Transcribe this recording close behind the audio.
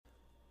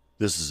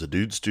This is a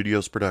Dude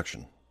Studios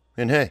production.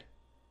 And hey,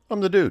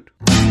 I'm the dude.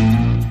 Hey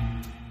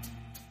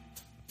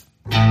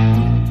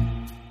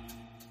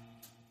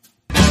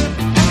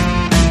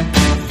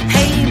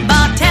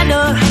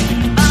bartender,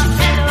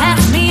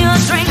 pass me a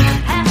drink.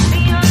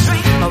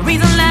 The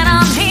reason that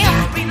I'm here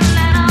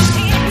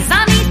is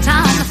I need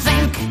time to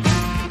think.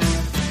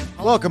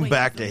 Welcome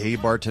back to Hey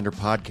Bartender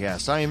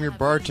Podcast. I am your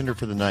bartender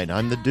for the night.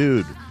 I'm the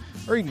dude.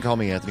 Or you can call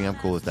me Anthony. I'm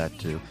cool with that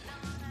too.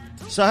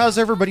 So how's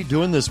everybody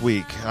doing this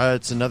week?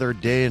 It's another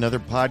day, another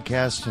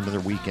podcast,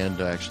 another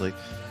weekend, actually.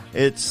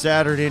 It's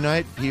Saturday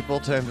night, people,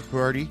 time to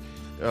party.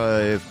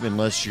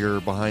 Unless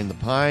you're behind the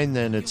pine,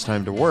 then it's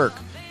time to work.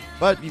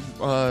 But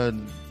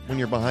when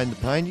you're behind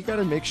the pine, you got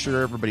to make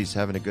sure everybody's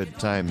having a good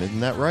time. Isn't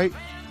that right?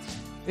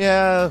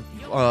 Yeah,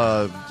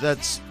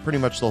 that's pretty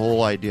much the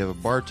whole idea of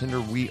a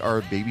bartender. We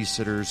are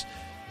babysitters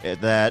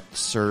that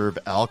serve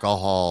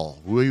alcohol.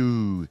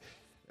 Woo!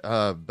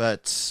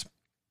 But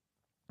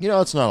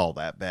it's not all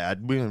that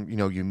bad.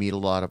 You meet a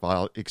lot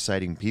of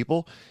exciting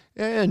people,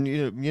 and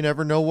you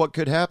never know what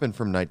could happen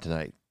from night to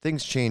night.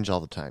 Things change all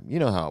the time. You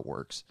know how it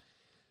works.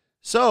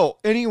 So,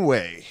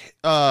 anyway,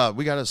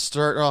 we got to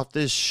start off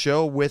this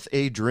show with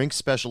a drink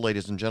special,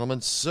 ladies and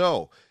gentlemen.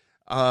 So,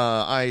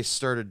 I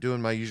started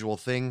doing my usual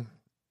thing,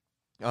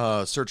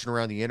 searching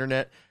around the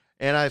internet,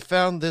 and I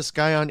found this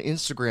guy on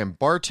Instagram,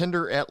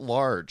 Bartender at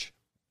Large.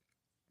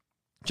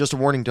 Just a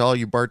warning to all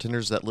you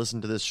bartenders that listen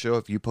to this show,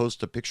 if you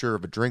post a picture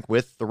of a drink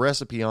with the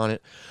recipe on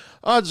it,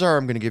 odds are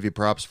I'm going to give you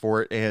props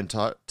for it and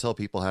tell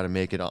people how to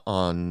make it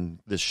on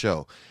this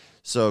show.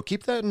 So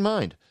keep that in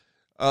mind.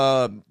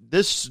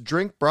 This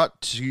drink brought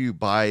to you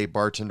by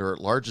Bartender at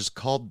Large is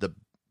called the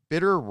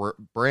Bitter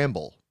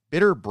Bramble.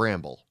 Bitter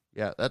Bramble.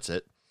 Yeah, that's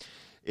it.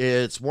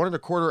 It's 1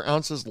 1/4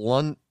 ounces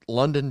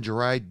London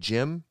Dry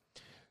Gin,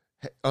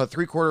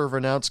 3/4 of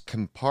an ounce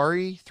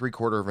Campari,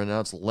 3/4 of an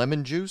ounce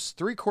lemon juice,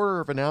 3/4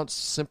 of an ounce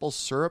simple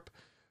syrup,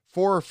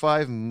 4 or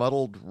 5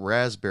 muddled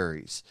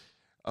raspberries.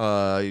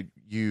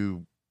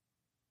 You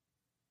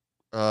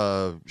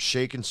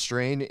shake and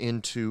strain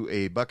into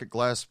a bucket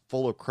glass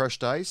full of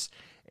crushed ice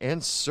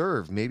and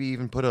serve. Maybe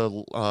even put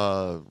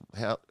a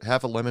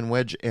half a lemon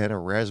wedge and a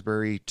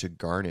raspberry to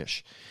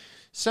garnish.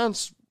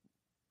 Sounds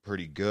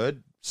pretty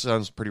good.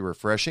 Sounds pretty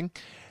refreshing.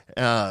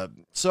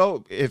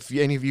 So if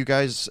any of you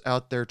guys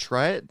out there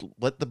try it,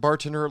 let the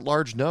Bartender at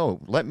Large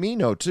know. Let me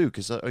know too,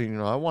 because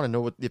I want to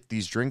know if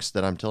these drinks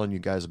that I'm telling you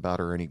guys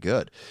about are any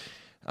good.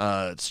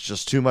 It's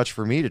just too much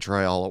for me to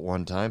try all at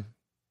one time.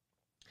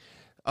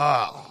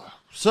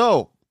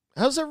 So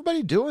how's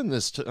everybody doing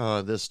this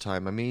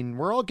time? I mean,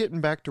 we're all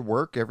getting back to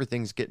work.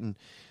 Everything's getting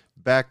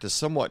back to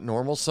somewhat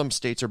normal. Some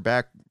states are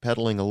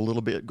backpedaling a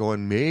little bit,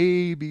 going,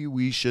 maybe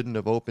we shouldn't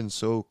have opened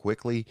so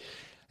quickly.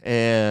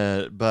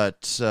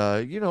 But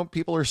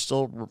people are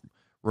still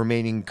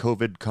remaining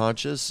COVID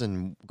conscious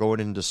and going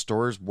into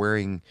stores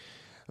wearing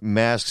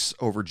masks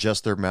over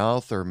just their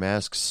mouth or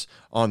masks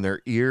on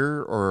their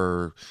ear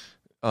or,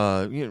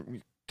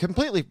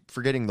 completely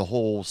forgetting the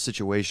whole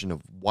situation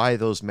of why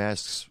those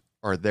masks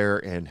are there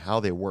and how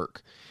they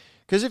work.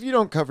 Because if you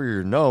don't cover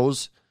your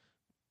nose,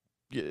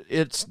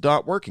 it's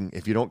not working.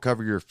 If you don't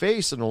cover your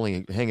face and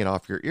only hang it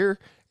off your ear,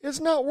 it's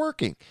not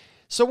working.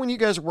 So when you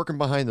guys are working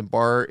behind the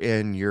bar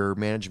and your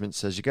management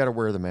says you got to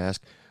wear the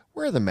mask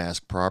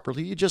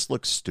properly. You just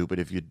look stupid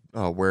if you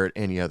wear it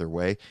any other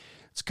way.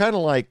 It's kind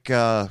of like,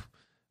 what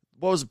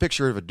was a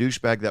picture of a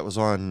douchebag that was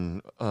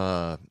on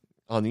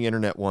the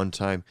internet one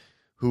time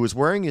who was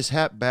wearing his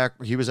hat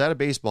back. He was at a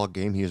baseball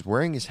game. He was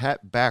wearing his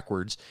hat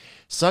backwards,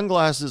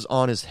 sunglasses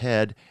on his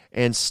head,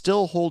 and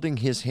still holding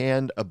his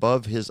hand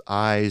above his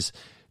eyes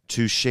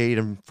to shade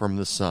him from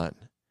the sun.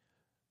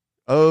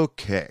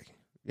 Okay.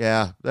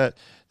 Yeah,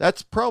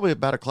 that's probably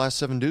about a class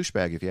 7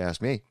 douchebag if you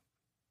ask me.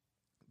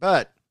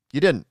 But you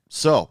didn't.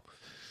 So,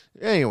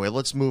 anyway,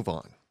 let's move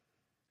on.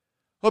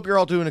 Hope you're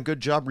all doing a good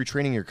job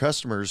retraining your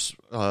customers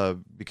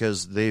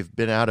because they've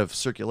been out of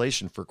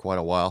circulation for quite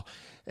a while.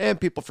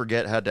 And people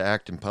forget how to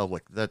act in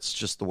public. That's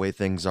just the way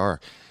things are.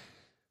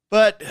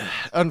 But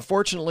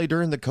unfortunately,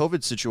 during the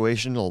COVID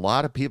situation, a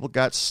lot of people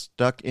got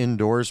stuck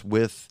indoors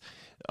with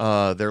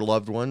their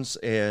loved ones,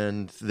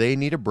 and they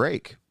need a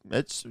break.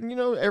 It's,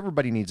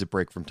 everybody needs a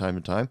break from time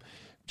to time.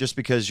 Just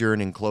because you're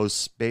in an enclosed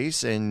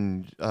space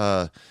and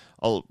a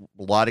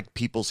lot of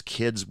people's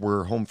kids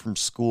were home from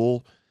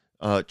school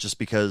just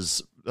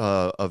because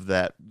of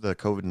the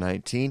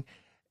COVID-19.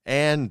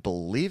 And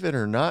believe it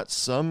or not,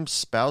 some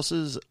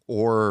spouses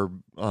or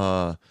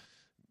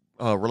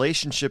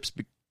relationships,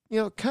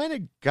 kind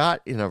of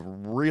got in a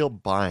real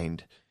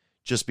bind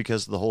just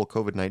because of the whole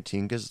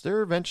COVID-19, because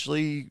they're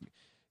eventually,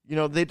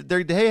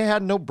 they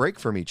had no break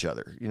from each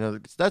other.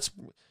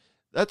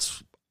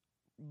 That's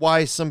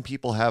why some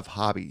people have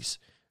hobbies,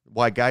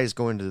 why guys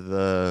go into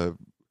the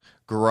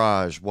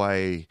garage,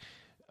 why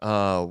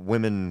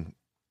women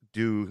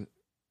do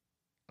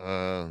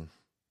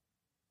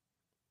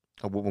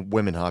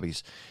women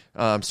hobbies.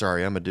 I'm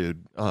sorry, I'm a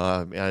dude.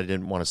 I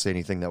didn't want to say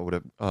anything that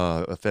would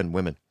offend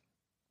women.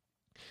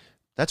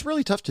 That's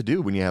really tough to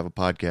do when you have a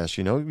podcast.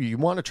 You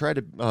want to try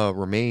to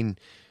remain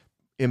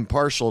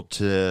impartial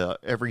to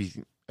every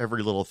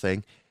little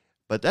thing,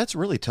 but that's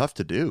really tough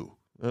to do.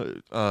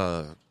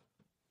 But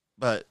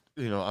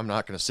I'm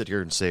not going to sit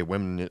here and say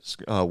women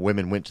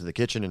went to the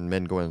kitchen and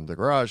men go into the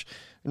garage.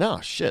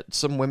 No, shit.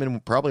 Some women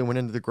probably went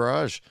into the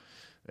garage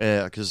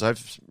because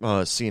I've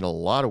seen a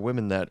lot of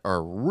women that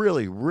are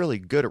really, really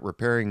good at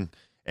repairing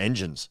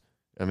engines.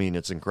 I mean,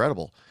 it's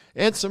incredible.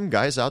 And some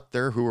guys out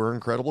there who are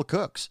incredible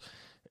cooks.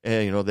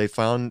 And, they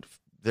found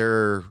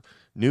their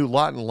new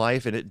lot in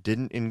life, and it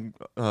didn't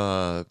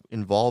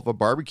involve a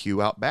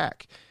barbecue out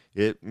back.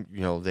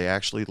 They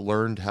actually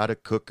learned how to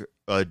cook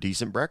a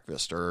decent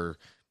breakfast or,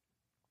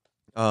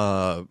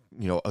 a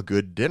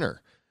good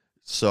dinner.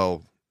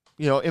 So,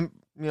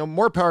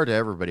 more power to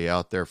everybody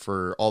out there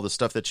for all the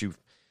stuff that you've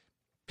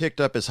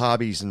picked up as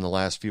hobbies in the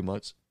last few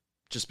months,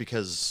 just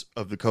because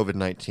of the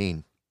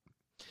COVID-19.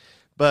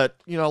 But,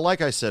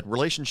 like I said,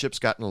 relationships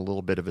gotten a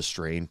little bit of a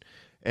strain,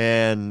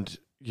 and,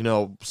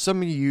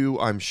 some of you,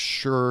 I'm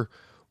sure,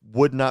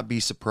 would not be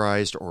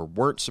surprised or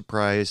weren't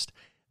surprised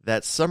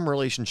that some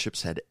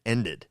relationships had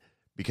ended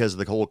because of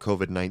the whole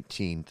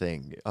COVID-19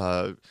 thing.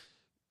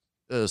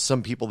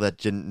 Some people that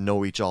didn't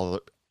know each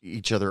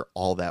other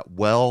all that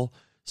well,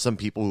 some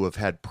people who have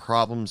had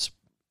problems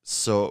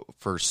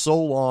for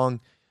so long,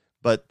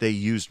 but they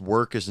used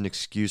work as an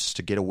excuse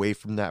to get away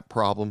from that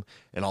problem,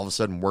 and all of a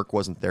sudden work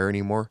wasn't there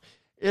anymore.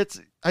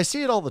 I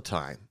see it all the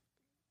time.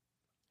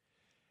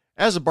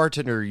 As a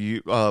bartender,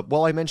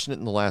 I mentioned it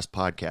in the last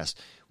podcast.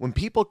 When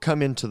people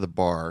come into the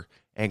bar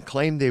and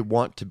claim they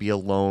want to be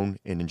alone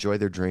and enjoy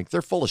their drink,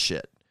 they're full of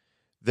shit.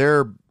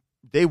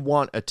 They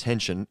want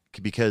attention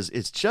because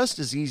it's just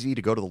as easy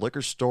to go to the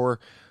liquor store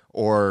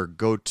or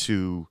go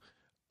to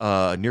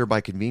a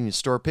nearby convenience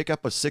store, pick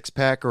up a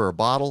 6-pack or a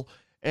bottle,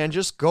 and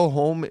just go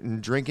home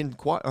and drink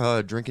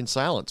in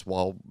silence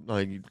while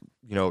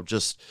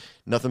just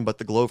nothing but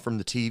the glow from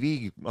the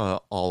TV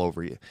all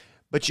over you.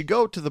 But you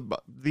go to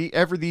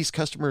these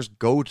customers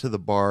go to the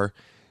bar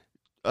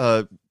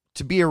to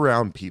be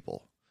around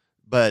people.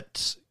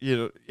 But,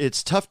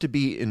 it's tough to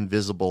be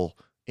invisible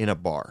in a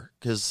bar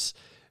because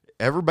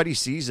everybody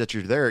sees that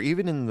you're there,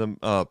 even in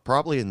the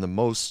probably in the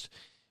most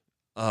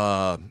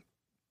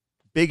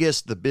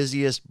biggest, the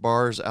busiest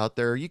bars out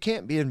there. You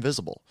can't be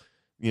invisible.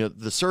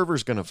 The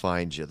server's going to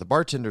find you. The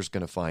bartender's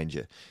going to find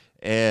you.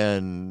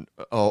 And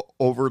an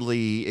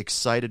overly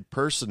excited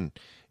person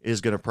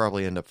is going to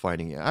probably end up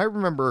finding you. I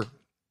remember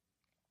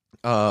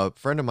a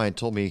friend of mine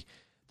told me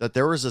that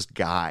there was this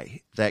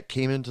guy that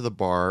came into the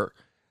bar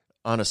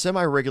on a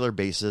semi-regular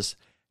basis,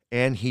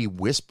 and he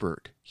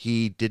whispered.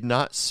 He did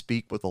not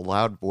speak with a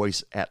loud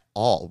voice at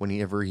all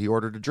whenever he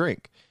ordered a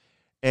drink.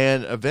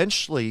 And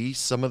eventually,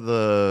 some of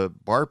the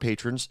bar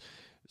patrons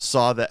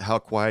saw that how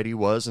quiet he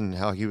was and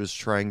how he was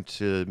trying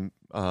to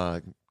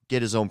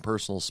get his own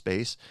personal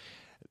space.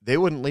 They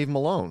wouldn't leave him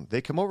alone.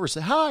 They come over and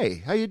say,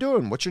 "Hi, how you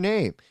doing? What's your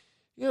name?"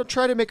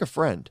 Try to make a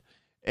friend.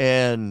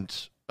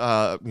 And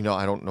I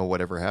don't know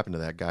whatever happened to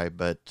that guy,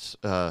 but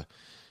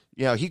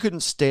he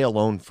couldn't stay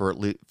alone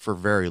for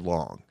very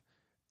long.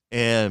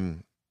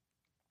 And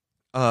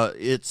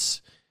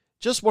it's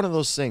just one of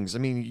those things. I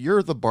mean,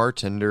 you're the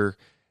bartender,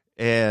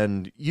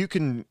 and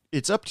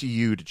it's up to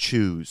you to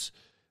choose,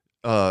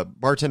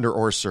 bartender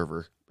or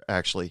server,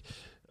 actually.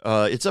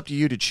 It's up to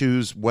you to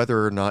choose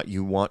whether or not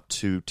you want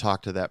to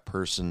talk to that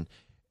person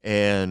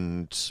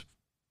and,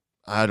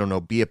 I don't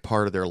know, be a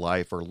part of their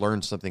life or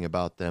learn something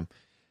about them.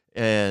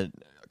 And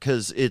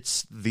because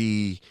it's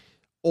the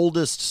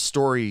oldest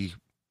story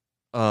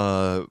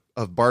of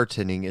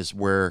bartending is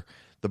where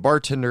the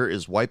bartender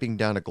is wiping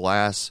down a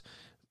glass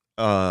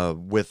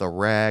with a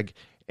rag,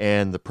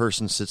 and the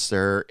person sits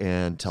there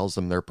and tells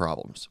them their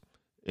problems.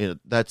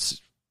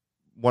 That's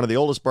one of the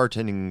oldest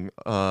bartending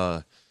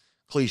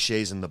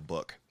cliches in the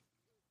book.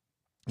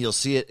 You'll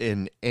see it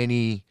in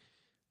any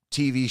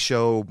TV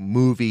show,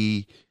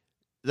 movie.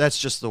 That's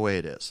just the way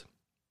it is.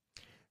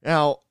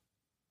 Now,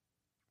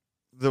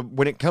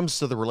 when it comes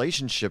to the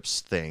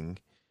relationships thing,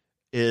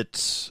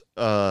 it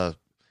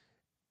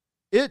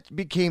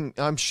became,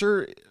 I'm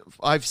sure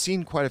I've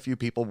seen quite a few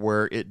people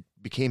where it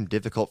became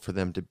difficult for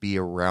them to be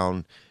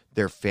around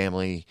their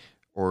family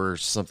or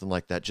something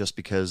like that just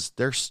because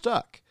they're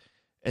stuck.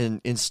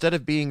 And instead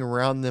of being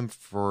around them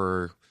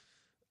for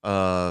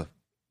 2/3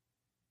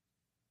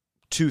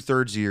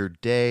 of your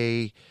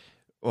day,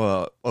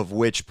 of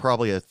which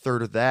probably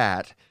 1/3 of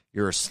that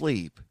you're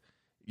asleep,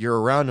 you're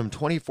around them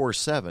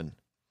 24/7,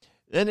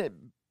 then it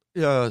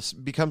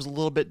becomes a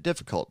little bit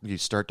difficult. You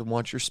start to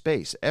want your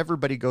space.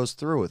 Everybody goes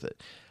through with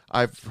it.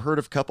 I've heard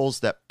of couples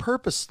that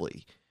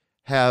purposely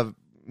have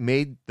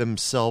made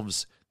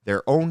themselves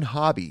their own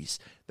hobbies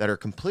that are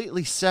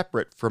completely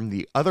separate from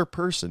the other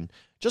person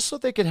just so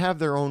they can have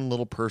their own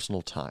little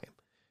personal time.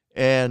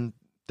 And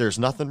there's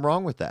nothing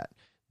wrong with that.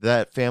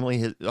 That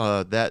family,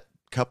 that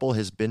couple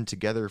has been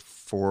together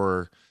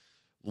for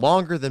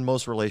longer than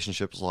most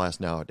relationships last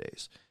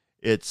nowadays.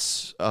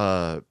 It's,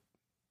 I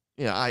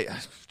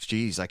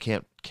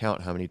can't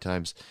count how many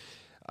times.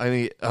 I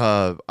mean,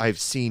 I've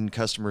seen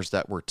customers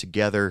that were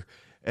together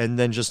and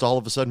then just all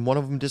of a sudden one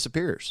of them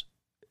disappears.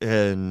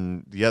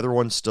 and the other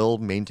one still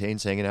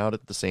maintains hanging out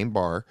at the same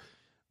bar,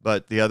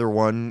 but the other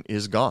one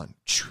is gone.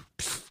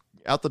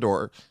 Out the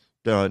door.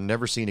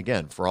 Never seen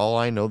again. For all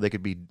I know, they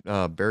could be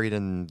buried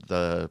in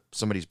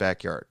somebody's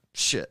backyard.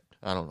 Shit,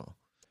 I don't know.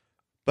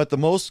 But the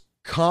most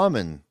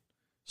common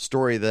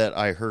story that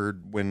I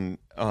heard when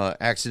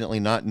accidentally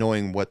not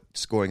knowing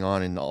what's going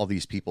on in all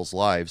these people's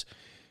lives,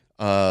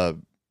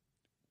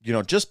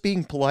 just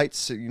being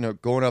polite,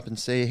 going up and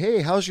say,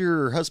 "Hey, how's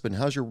your husband?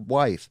 How's your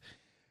wife?"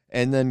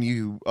 And then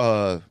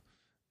and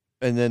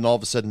then all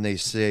of a sudden they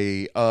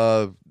say,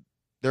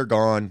 "They're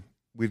gone.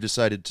 We've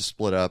decided to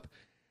split up."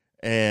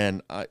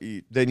 And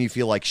then you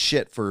feel like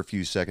shit for a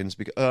few seconds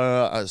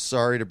because,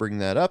 sorry to bring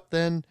that up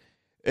then.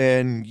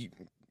 And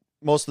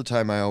most of the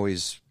time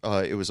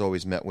it was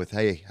always met with,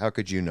 "Hey, how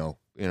could you know?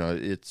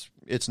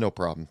 It's no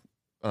problem.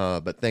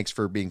 But thanks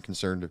for being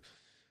concerned,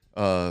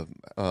 how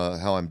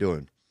I'm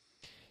doing."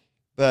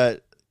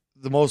 But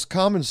the most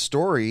common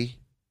story,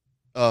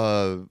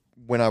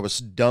 when I was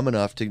dumb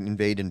enough to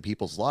invade in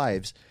people's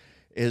lives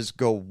is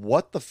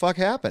what the fuck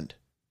happened?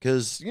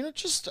 Because,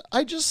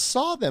 I just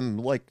saw them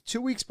like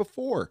 2 weeks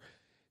before.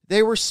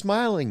 They were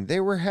smiling. They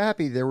were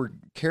happy. They were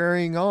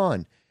carrying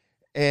on.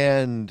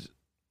 And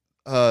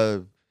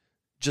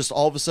just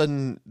all of a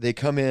sudden they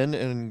come in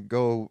and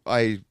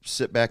I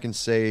sit back and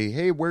say,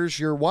 "Hey, where's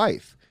your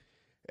wife?"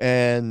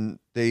 And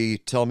they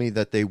tell me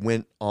that they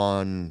went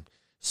on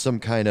some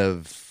kind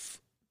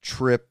of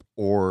trip,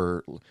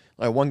 or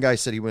like one guy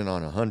said he went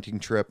on a hunting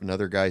trip.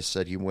 Another guy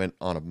said he went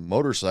on a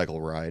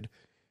motorcycle ride.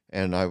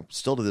 And I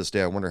still to this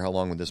day, I wonder how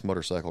long this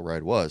motorcycle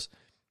ride was.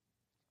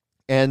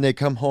 And they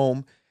come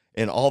home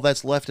and all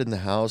that's left in the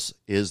house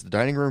is the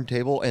dining room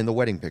table and the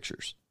wedding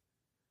pictures.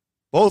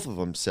 Both of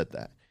them said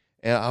that.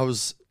 And I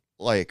was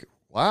like,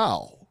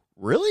 wow,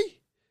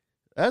 really?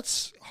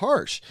 That's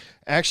harsh.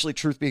 Actually,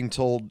 truth being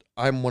told,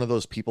 I'm one of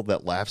those people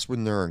that laughs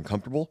when they're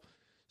uncomfortable.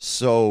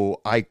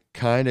 So I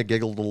kind of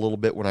giggled a little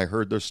bit when I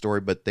heard their story,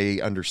 but they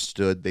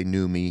understood, they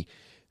knew me.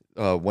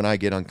 When I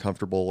get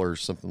uncomfortable or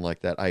something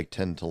like that, I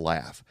tend to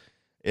laugh.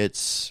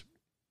 It's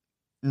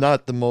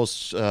not the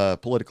most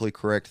politically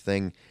correct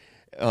thing,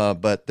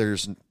 but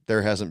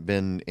there hasn't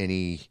been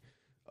any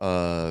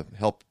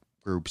help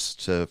groups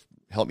to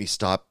help me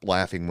stop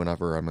laughing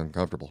whenever I'm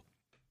uncomfortable.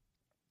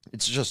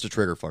 It's just a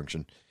trigger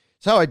function.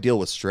 It's how I deal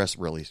with stress,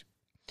 really.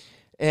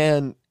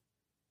 And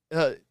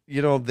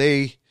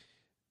they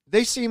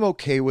seem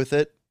okay with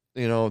it.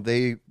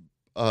 They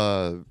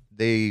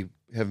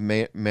have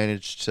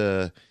managed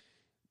to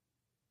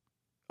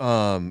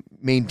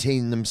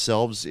maintain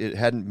themselves. It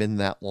hadn't been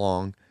that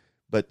long,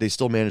 but they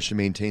still managed to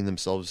maintain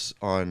themselves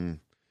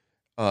on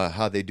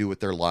how they do with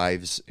their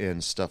lives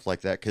and stuff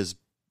like that, because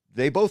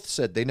they both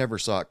said they never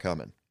saw it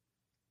coming.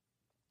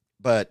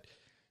 But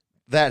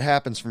that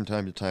happens from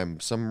time to time.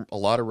 A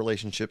lot of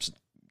relationships,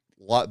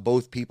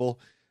 both people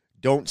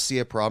don't see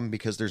a problem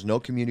because there's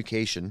no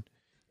communication,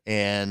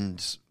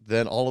 and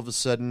then all of a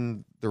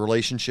sudden the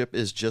relationship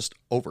is just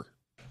over,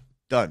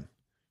 done,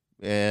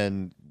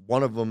 and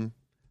one of them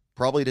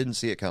probably didn't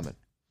see it coming.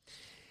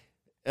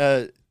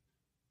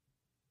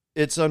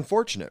 It's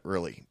unfortunate,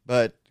 really,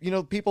 but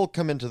people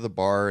come into the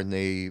bar and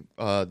they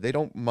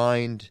don't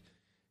mind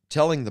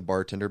telling the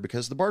bartender,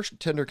 because the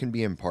bartender can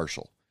be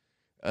impartial,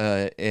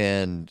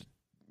 and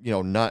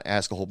not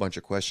ask a whole bunch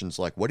of questions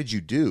like, "What did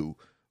you do?"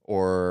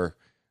 Or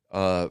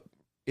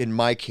in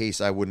my case,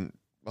 I wouldn't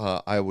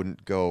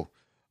go,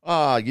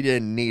 "You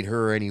didn't need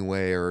her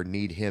anyway," or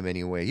 "need him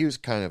anyway. He was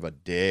kind of a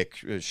dick.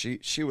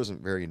 She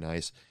wasn't very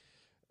nice."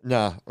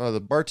 Nah,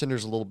 the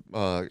bartender's a little,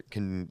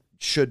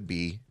 should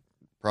be,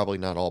 probably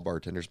not all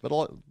bartenders, but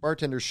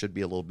bartenders should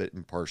be a little bit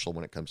impartial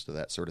when it comes to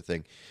that sort of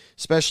thing,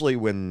 especially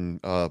when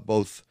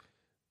both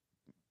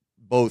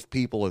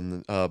people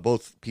in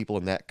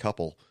that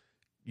couple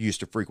used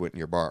to frequent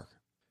your bar.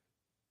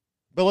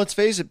 But let's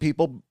face it,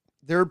 people,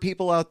 there are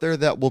people out there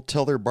that will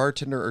tell their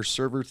bartender or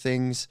server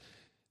things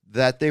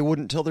that they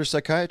wouldn't tell their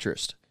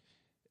psychiatrist.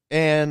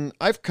 And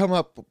I've come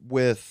up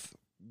with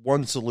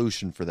one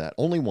solution for that.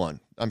 Only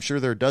one. I'm sure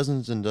there are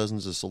dozens and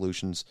dozens of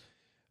solutions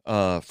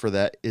for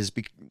that.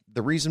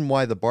 The reason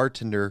why the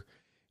bartender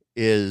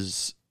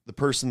is the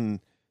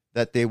person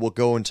that they will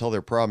go and tell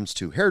their problems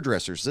to.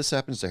 Hairdressers. This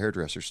happens to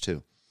hairdressers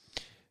too.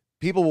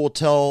 People will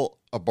tell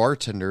a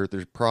bartender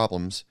their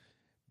problems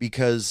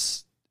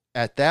because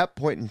at that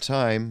point in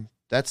time,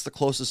 that's the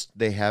closest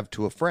they have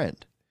to a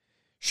friend.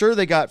 Sure,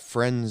 they got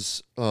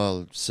friends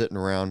sitting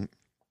around,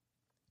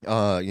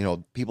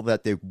 people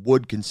that they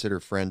would consider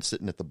friends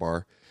sitting at the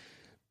bar,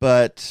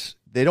 but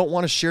they don't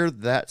want to share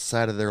that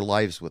side of their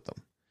lives with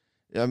them.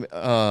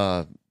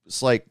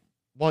 It's like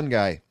one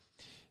guy,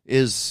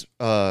 his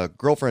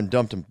girlfriend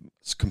dumped him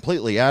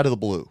completely out of the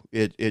blue.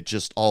 It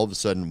just all of a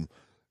sudden,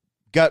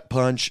 gut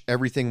punch.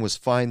 Everything was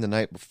fine the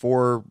night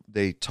before.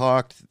 They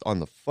talked on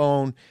the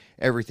phone.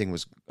 Everything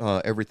was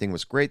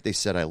great. They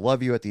said, "I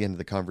love you" at the end of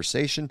the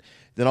conversation.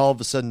 Then all of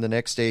a sudden the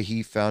next day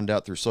he found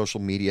out through social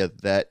media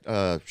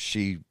that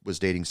she was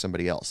dating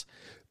somebody else.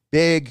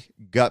 Big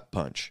gut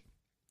punch.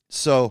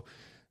 So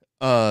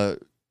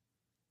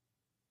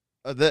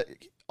that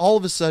all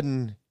of a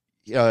sudden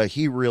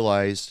he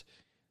realized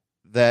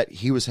that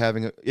he was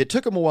it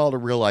took him a while to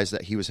realize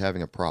that he was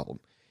having a problem.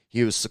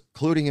 He was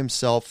secluding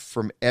himself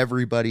from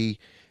everybody.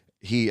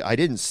 I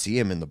didn't see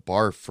him in the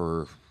bar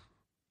for,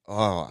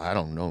 I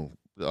don't know,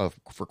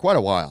 for quite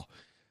a while.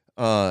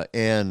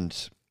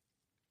 And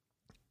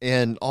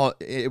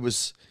it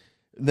was,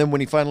 then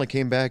when he finally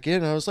came back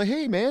in, I was like,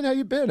 hey man, how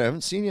you been? I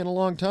haven't seen you in a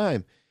long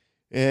time.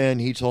 And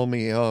he told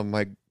me,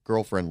 my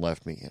girlfriend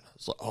left me. And I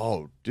was like,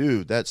 oh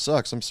dude, that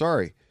sucks. I'm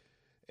sorry.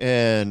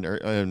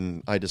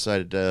 And I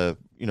decided to,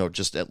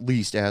 just at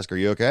least ask, are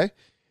you okay?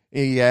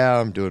 Yeah,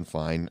 I'm doing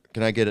fine.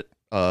 Can I get it?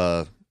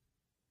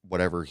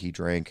 Whatever he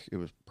drank. It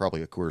was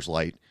probably a Coors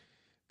Light,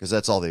 because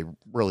that's all that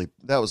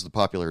was the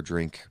popular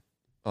drink,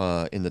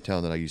 in the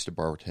town that I used to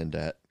bartend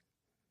at.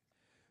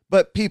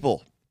 But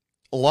people,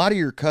 a lot of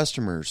your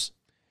customers,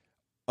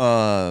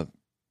 don't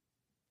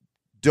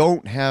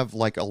have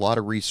like a lot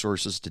of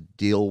resources to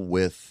deal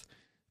with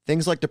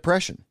things like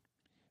depression,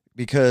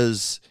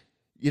 because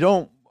you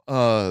don't,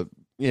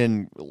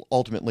 and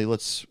ultimately,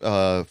 let's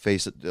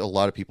face it, a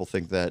lot of people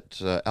think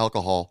that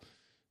alcohol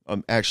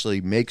actually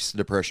makes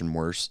depression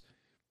worse.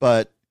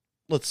 But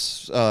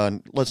let's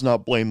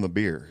not blame the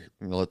beer.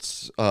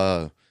 Let's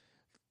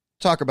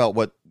talk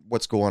about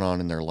what's going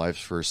on in their lives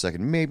for a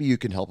second. Maybe you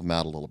can help them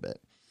out a little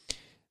bit.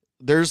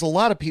 There's a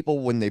lot of people,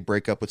 when they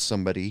break up with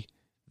somebody,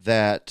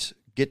 that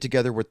get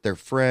together with their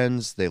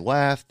friends. They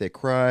laugh, they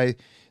cry,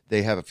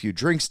 they have a few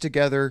drinks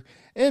together,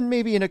 and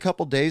maybe in a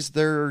couple days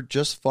they're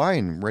just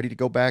fine, ready to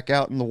go back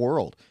out in the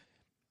world.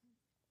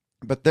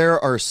 But there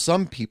are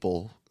some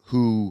people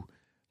who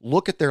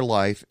look at their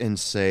life and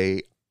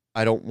say,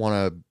 I don't want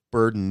to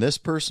burden this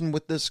person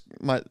with this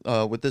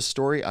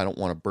story. I don't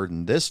want to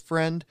burden this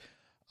friend.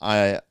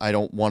 I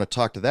don't want to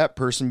talk to that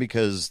person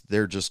because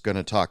they're just going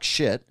to talk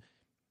shit.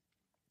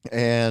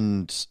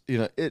 And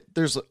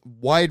there's a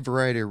wide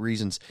variety of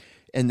reasons,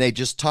 and they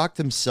just talk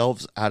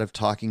themselves out of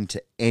talking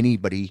to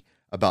anybody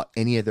about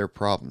any of their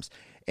problems.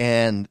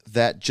 And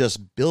that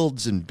just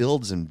builds and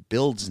builds and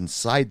builds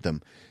inside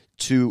them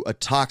to a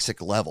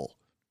toxic level.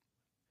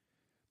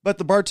 But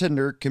the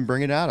bartender can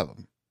bring it out of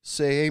them.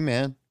 Say, hey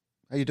man,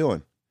 how you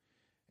doing?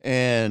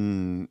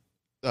 And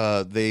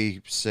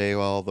they say,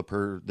 well,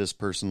 this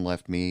person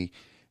left me,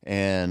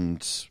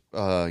 and things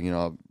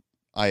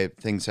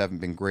haven't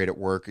been great at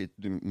work.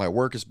 My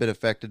work has been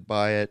affected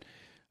by it.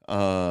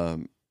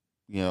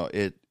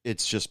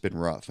 It's just been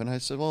rough. And I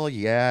said, well,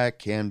 yeah, it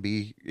can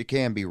be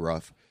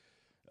rough.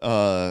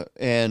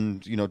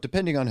 And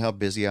depending on how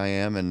busy I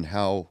am and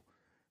how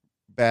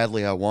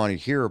badly I want to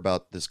hear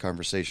about this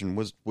conversation,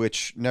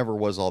 which never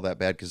was all that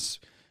bad, because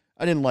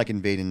I didn't like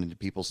invading into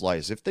people's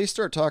lives. If they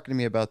start talking to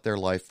me about their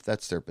life,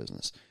 that's their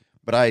business.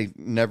 But I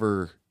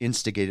never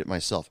instigated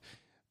myself.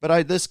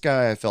 But this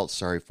guy, I felt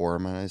sorry for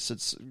him. And I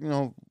said,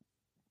 so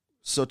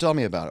tell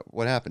me about it.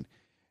 What happened?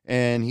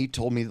 And he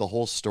told me the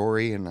whole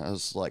story. And I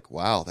was like,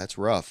 wow, that's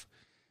rough.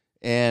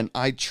 And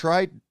I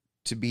tried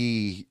to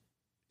be,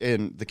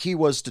 and the key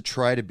was to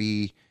try to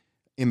be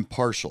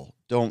impartial.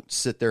 Don't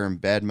sit there and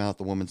badmouth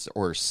the woman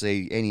or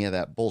say any of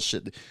that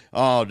bullshit.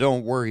 Oh,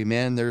 don't worry,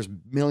 man. There's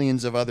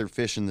millions of other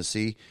fish in the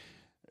sea.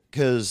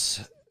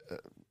 Because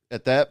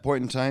at that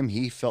point in time,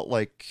 he felt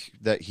like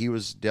that he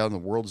was down the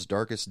world's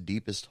darkest,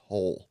 deepest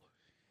hole.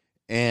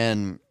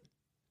 And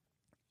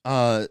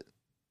I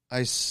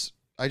just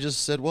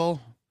said, well,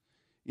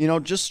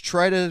 just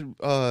try to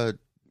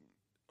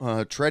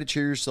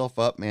cheer yourself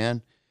up,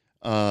 man.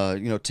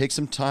 Take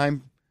some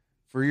time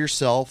for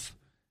yourself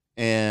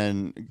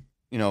and,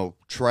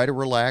 try to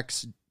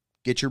relax,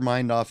 get your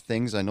mind off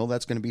things. I know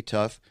that's going to be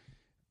tough,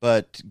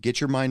 but get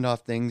your mind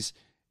off things.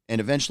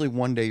 And eventually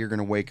one day you're going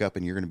to wake up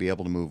and you're going to be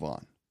able to move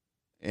on.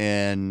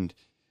 And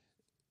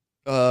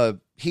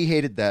he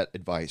hated that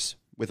advice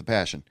with a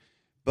passion.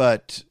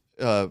 But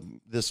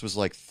this was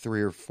like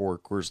 3 or 4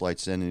 Coors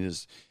Lights in,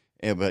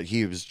 but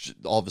he was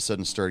all of a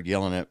sudden started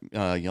yelling at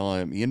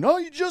me.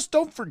 You just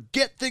don't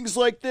forget things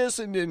like this.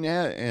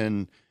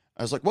 And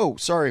I was like, whoa,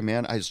 sorry,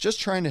 man. I was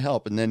just trying to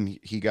help. And then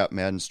he got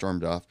mad and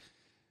stormed off.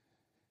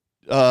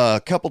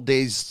 A couple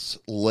days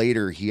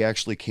later, he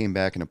actually came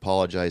back and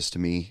apologized to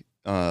me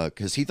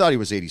because he thought he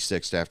was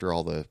 86 after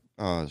all the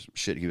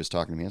shit he was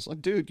talking to me. I was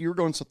like, dude, you were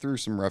going through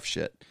some rough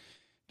shit.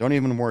 Don't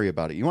even worry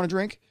about it. You want a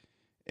drink?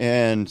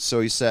 And so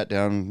he sat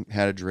down,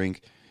 had a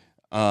drink.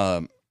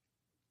 And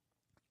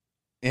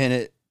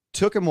it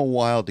took him a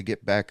while to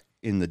get back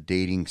in the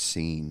dating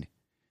scene.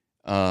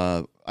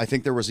 I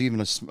think there was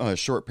even a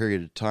short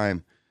period of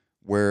time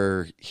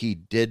where he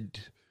did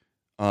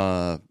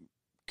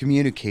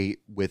communicate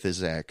with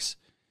his ex,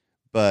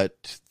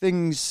 but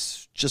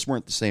things just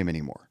weren't the same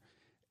anymore.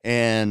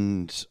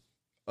 And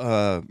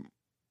one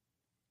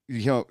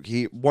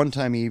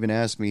time he even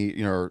asked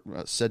me, or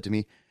said to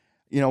me,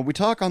 we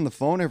talk on the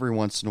phone every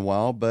once in a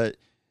while, but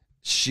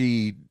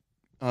she's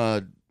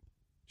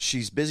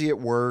busy at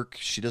work.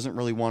 She doesn't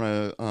really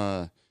want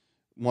to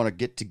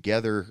get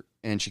together,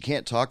 and she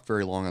can't talk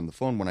very long on the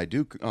phone when I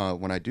do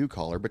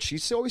call her, but she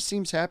always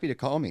seems happy to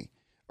call me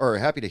or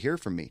happy to hear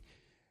from me.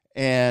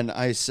 And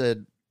I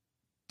said,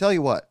 tell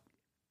you what,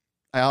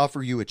 I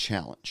offer you a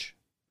challenge.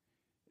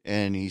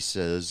 And he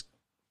says,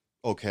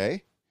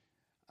 okay.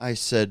 I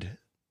said,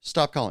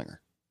 stop calling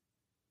her.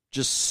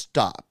 Just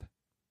stop.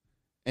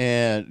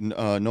 And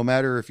no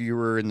matter if you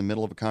were in the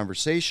middle of a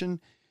conversation,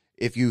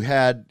 if you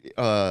had,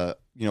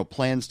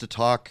 plans to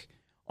talk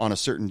on a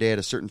certain day at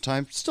a certain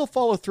time, still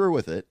follow through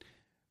with it.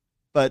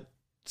 But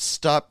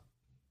stop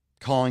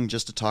calling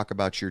just to talk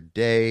about your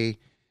day,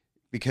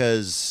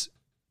 because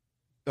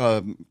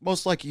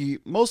most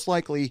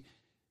likely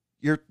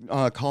you're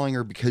calling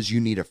her because you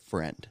need a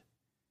friend.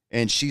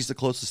 And she's the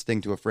closest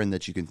thing to a friend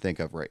that you can think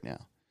of right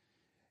now.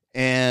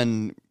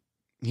 And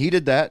he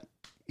did that.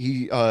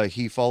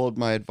 He followed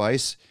my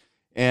advice.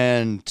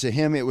 And to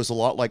him, it was a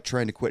lot like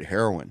trying to quit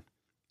heroin.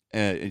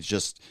 And it's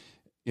just,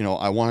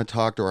 I want to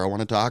talk to her. I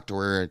want to talk to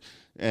her.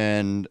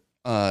 And,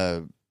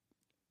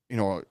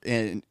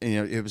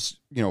 it was,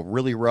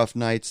 really rough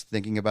nights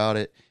thinking about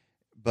it.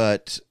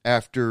 But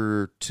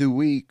after 2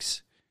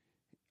 weeks,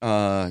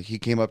 he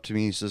came up to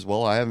me and he says,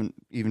 well, I haven't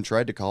even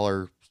tried to call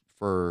her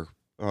for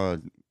a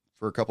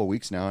couple of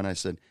weeks now. And I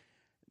said,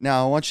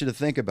 now I want you to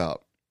think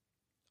about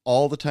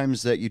all the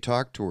times that you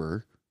talked to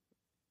her,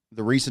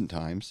 the recent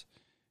times.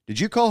 Did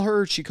you call her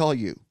or did she call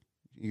you?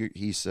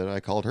 He said,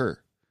 I called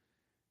her.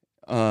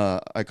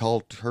 I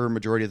called her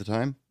majority of the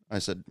time. I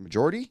said,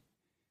 majority?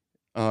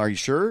 Are you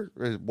sure?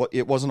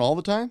 It wasn't all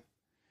the time?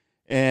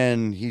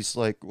 And he's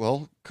like,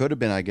 well, could have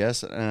been, I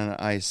guess. And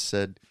I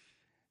said,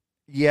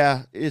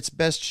 yeah, it's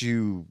best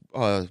you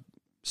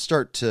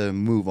start to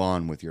move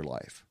on with your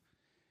life.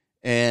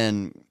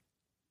 And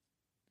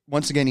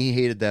once again, he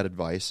hated that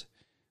advice,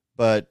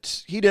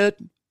 but he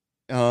did.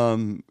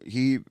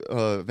 He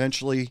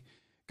eventually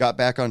got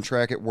back on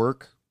track at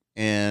work.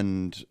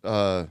 And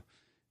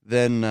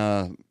then,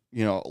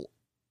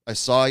 I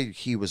saw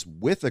he was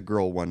with a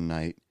girl one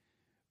night,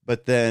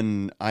 but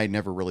then I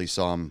never really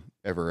saw him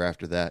ever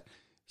after that.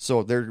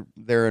 So they're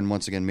there, and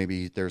once again,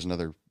 maybe there's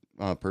another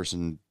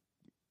person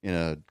in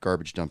a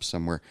garbage dump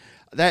somewhere.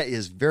 That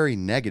is very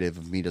negative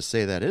of me to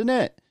say that, isn't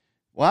it?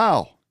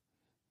 Wow.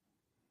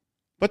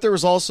 But there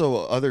was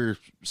also other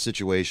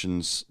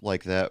situations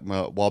like that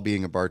while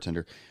being a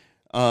bartender.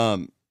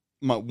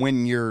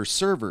 When your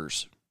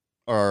servers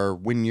or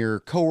when your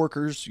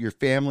coworkers, your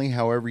family,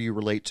 however you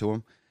relate to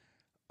them,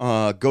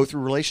 go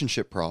through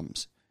relationship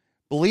problems.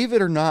 Believe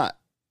it or not,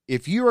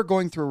 if you are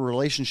going through a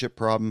relationship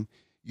problem,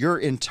 your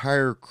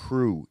entire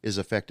crew is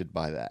affected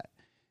by that,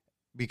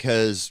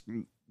 because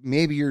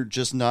maybe you're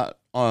just not,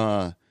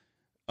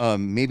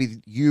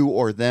 maybe you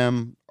or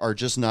them are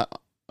just not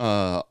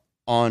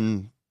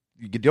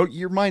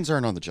your minds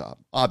aren't on the job,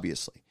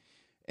 obviously.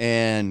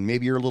 And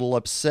maybe you're a little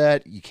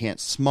upset, you can't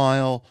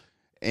smile,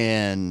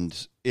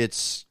 and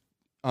it's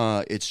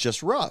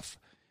just rough.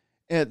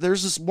 And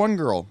there's this one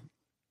girl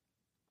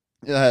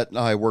that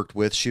I worked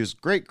with. She was a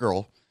great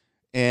girl,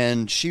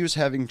 and she was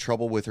having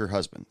trouble with her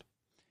husband.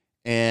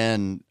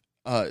 And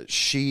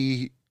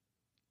she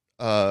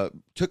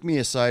took me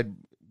aside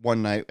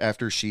one night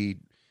after she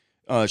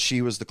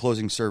was the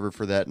closing server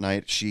for that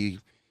night. She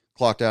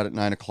clocked out at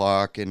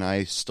 9:00, and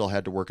I still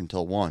had to work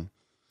until 1.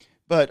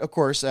 But of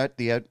course, at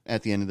the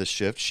end of the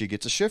shift, she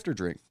gets a shifter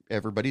drink.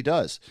 Everybody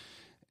does,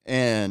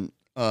 and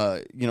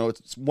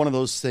it's one of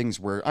those things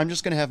where I'm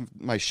just going to have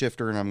my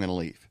shifter and I'm going to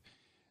leave,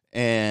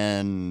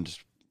 and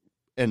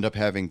end up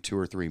having 2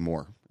 or 3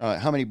 more.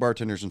 How many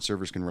bartenders and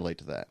servers can relate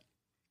to that?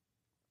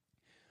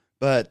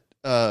 But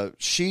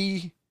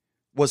she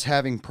was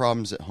having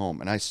problems at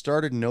home, and I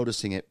started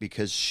noticing it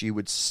because she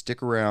would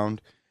stick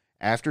around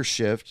after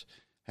shift,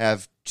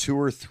 have 2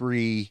 or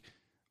 3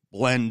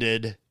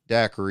 blended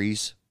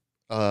daiquiris,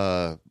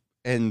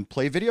 and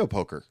play video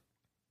poker.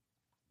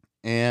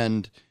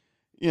 And,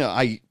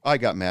 I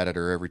got mad at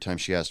her every time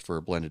she asked for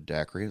a blended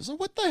daiquiri. I was like,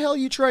 what the hell are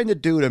you trying to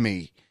do to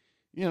me?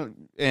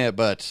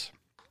 But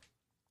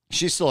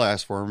she still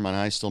asked for them, and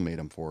I still made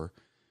them for her.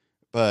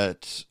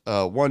 But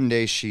one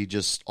day she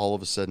just all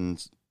of a sudden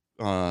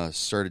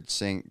started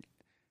saying,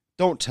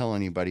 don't tell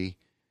anybody,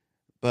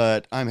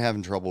 but I'm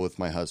having trouble with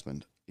my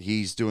husband.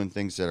 He's doing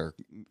things that are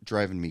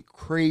driving me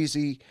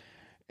crazy,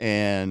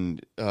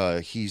 and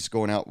he's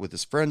going out with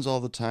his friends all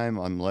the time.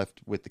 I'm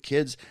left with the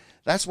kids.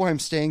 That's why I'm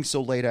staying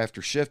so late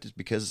after shift, is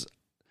because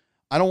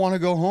I don't want to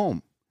go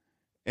home.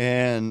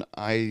 And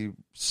I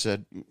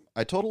said,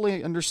 I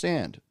totally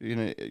understand.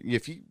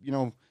 If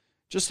you,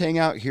 just hang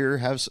out here,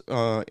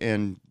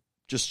 and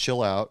just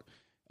chill out.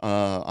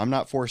 I'm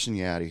not forcing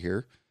you out of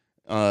here.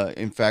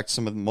 In fact,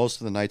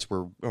 most of the nights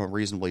were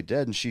reasonably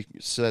dead, and she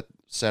sat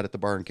at the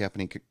bar and kept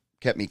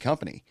me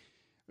company,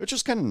 which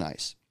was kind of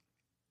nice.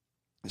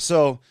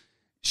 So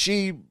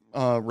she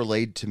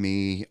relayed to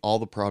me all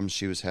the problems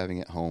she was having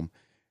at home,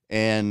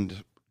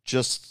 and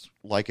just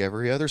like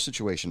every other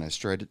situation, I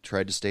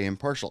tried to stay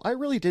impartial. I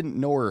really didn't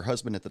know her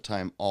husband at the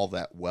time all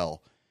that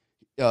well.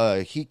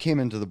 He came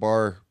into the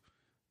bar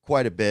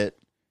quite a bit,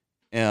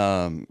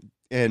 and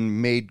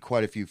made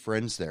quite a few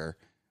friends there,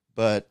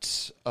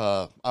 but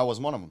I was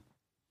one of them.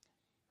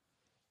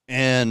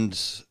 And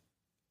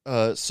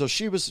so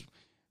she was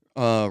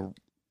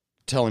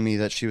telling me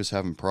that she was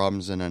having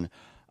problems, and then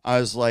I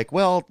was like,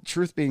 well,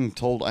 truth being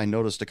told, I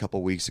noticed a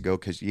couple weeks ago,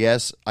 because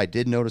yes, I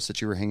did notice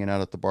that you were hanging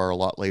out at the bar a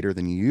lot later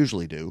than you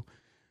usually do,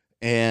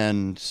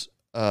 and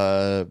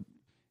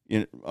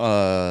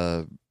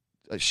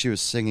she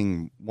was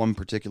singing one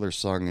particular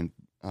song, and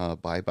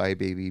 "Bye Bye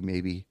Baby"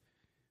 maybe,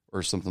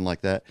 or something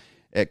like that,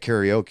 at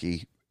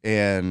karaoke,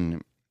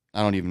 and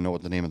I don't even know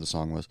what the name of the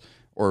song was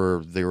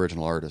or the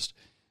original artist.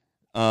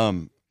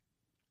 And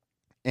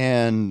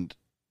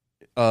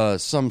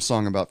some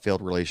song about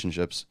failed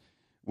relationships,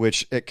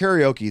 which at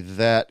karaoke,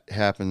 that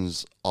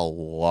happens a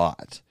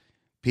lot.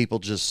 People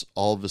just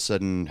all of a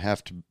sudden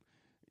have to,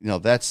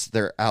 that's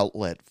their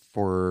outlet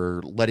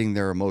for letting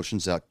their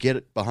emotions out. Get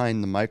it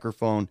behind the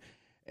microphone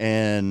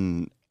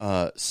and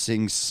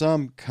sing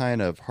some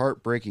kind of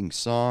heartbreaking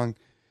song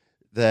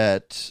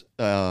that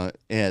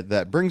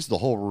brings the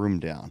whole room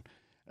down.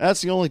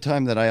 That's the only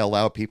time that I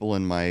allow people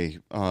in my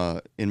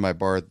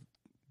bar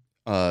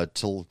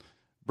to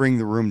bring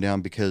the room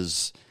down,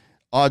 because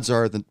odds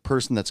are the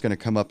person that's going to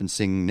come up and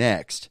sing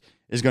next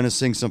is going to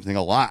sing something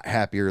a lot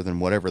happier than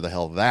whatever the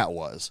hell that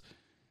was.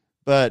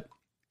 But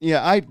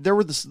yeah,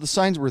 the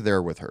signs were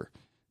there with her,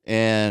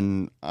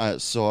 and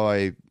so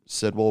I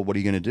said, "Well, what are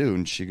you going to do?"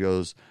 And she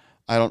goes,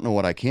 "I don't know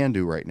what I can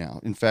do right now."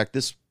 In fact,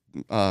 this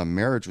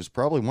marriage was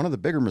probably one of the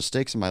bigger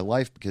mistakes in my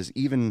life, because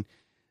even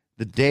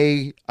the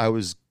day I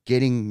was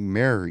getting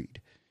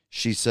married,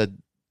 she said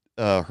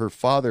her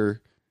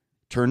father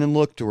turned and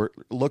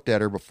looked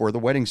at her before the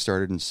wedding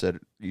started and said,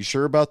 "You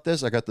sure about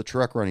this? I got the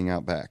truck running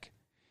out back."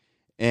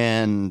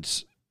 And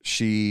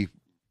she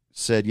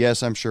said,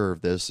 "Yes, I'm sure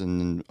of this."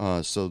 And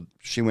so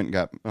she went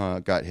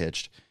and got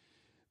hitched.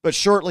 But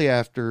shortly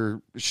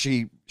after,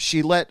 she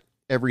let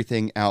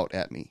everything out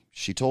at me.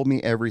 She told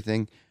me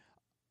everything.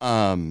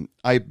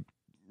 I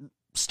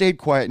stayed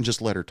quiet and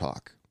just let her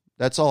talk.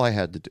 That's all I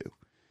had to do.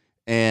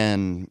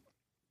 And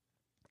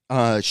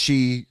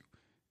she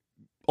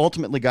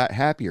ultimately got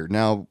happier.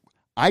 Now,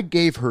 I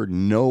gave her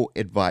no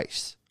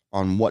advice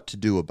on what to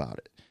do about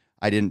it.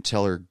 I didn't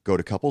tell her go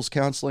to couples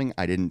counseling.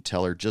 I didn't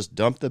tell her just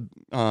dump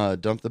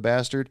the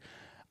bastard.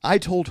 I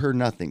told her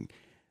nothing.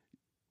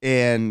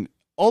 And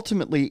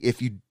ultimately,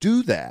 if you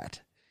do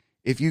that,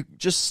 if you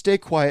just stay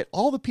quiet,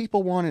 all the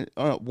people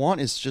want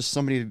is just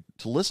somebody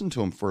to listen to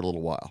them for a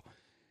little while.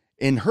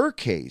 In her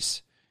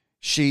case,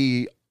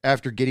 she,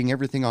 after getting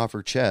everything off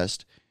her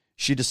chest,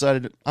 she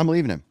decided, "I'm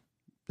leaving him.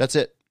 That's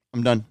it.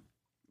 I'm done."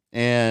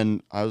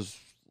 And I was,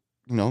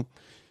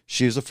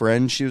 she was a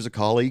friend. She was a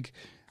colleague.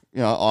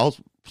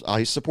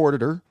 I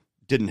supported her.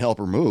 Didn't help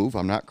her move.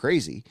 I'm not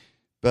crazy.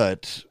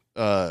 But,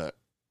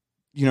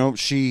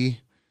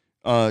 she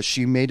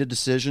made a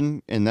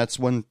decision, and that's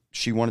one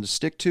she wanted to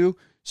stick to.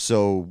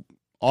 So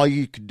all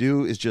you could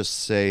do is just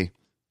say,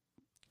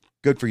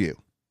 "Good for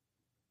you."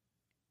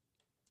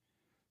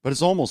 But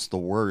it's almost the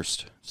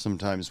worst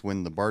sometimes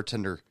when the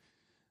bartender,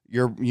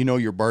 your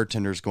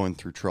bartender's going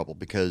through trouble,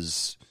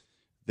 because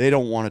they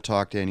don't want to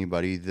talk to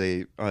anybody.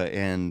 They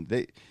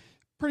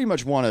pretty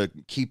much want to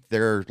keep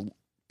their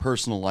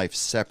personal life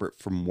separate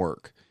from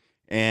work.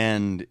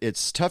 And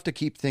it's tough to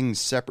keep things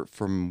separate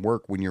from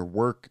work when your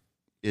work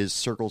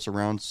circles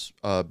around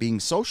being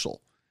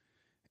social.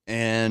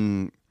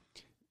 And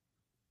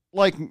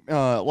like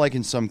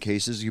in some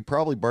cases, you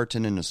probably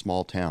bartend in a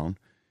small town,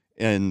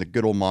 and the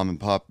good old mom and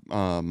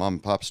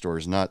pop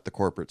stores, not the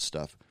corporate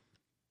stuff.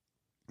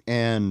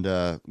 And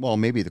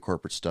maybe the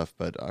corporate stuff,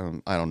 but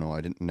I don't know.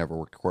 I never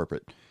worked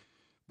corporate.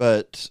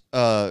 But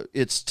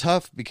it's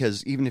tough,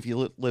 because even if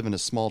you live in a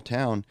small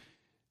town,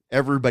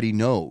 everybody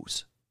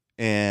knows,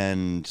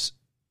 and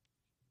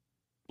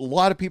a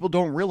lot of people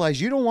don't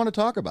realize you don't want to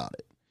talk about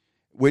it.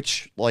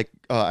 Which, like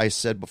I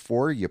said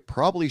before, you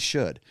probably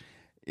should.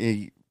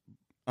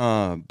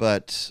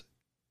 But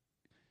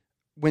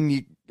when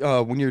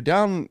you're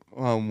down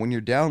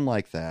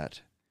like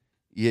that,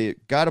 you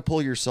got to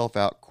pull yourself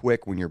out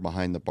quick when you're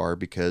behind the bar,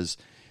 because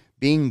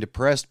being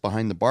depressed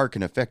behind the bar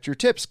can affect your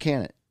tips,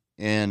 can it?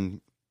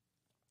 And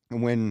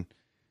when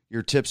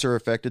your tips are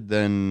affected,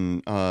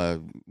 then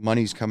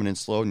money's coming in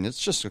slow, and it's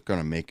just going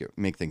to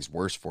make things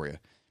worse for you.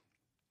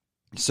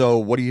 So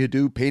what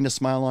do? Paint a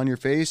smile on your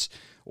face,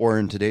 or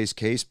in today's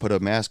case, put a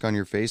mask on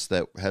your face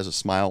that has a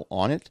smile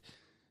on it.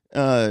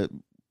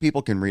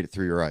 People can read it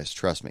through your eyes,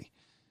 trust me.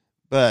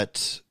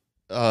 But,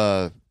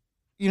 the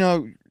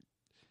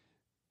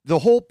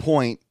whole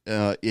point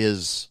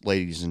is,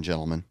 ladies and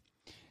gentlemen,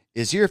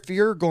 is if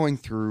you're going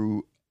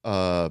through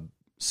a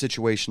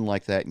situation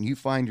like that and you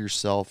find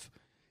yourself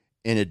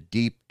in a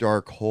deep,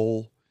 dark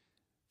hole,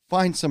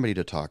 find somebody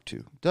to talk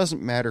to.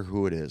 Doesn't matter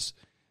who it is.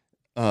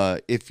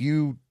 If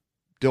you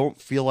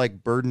don't feel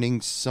like burdening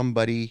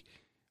somebody,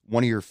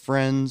 one of your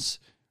friends,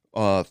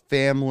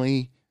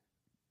 family,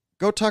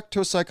 go talk to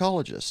a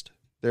psychologist.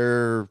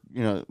 That's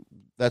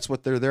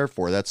what they're there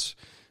for. That's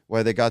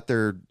why they got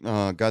their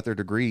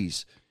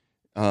degrees.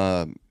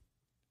 But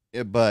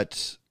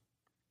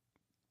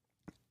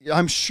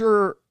I'm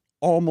sure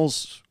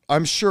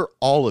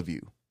all of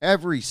you,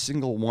 every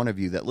single one of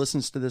you that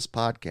listens to this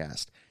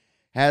podcast,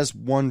 has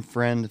one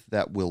friend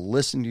that will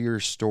listen to your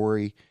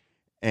story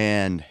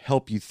and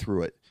help you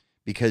through it,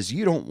 because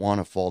you don't want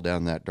to fall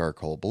down that dark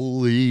hole.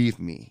 Believe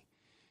me,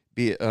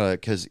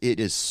 because it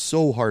is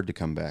so hard to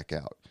come back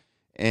out.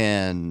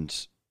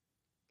 And,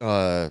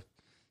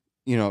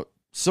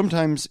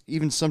 sometimes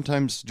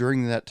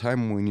during that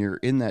time when you're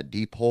in that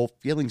deep hole,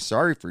 feeling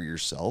sorry for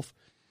yourself,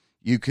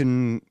 you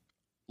can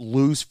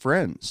lose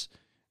friends,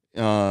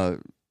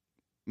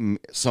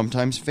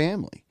 sometimes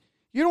family.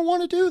 You don't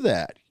want to do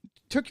that.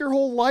 It took your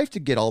whole life to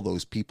get all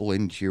those people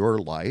into your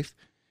life.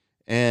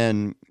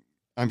 And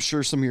I'm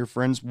sure some of your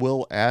friends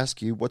will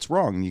ask you, what's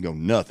wrong? And you go,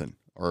 nothing,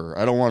 or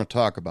I don't want to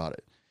talk about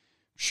it.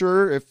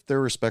 Sure, if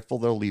they're respectful,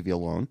 they'll leave you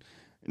alone.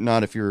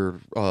 Not if you're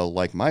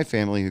like my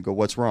family who go,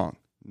 what's wrong?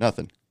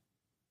 Nothing.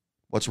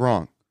 What's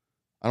wrong?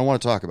 I don't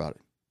want to talk about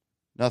it.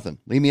 Nothing.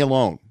 Leave me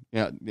alone.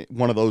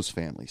 One of those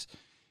families.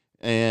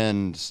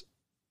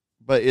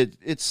 But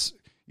it's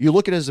you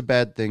look at it as a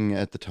bad thing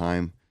at the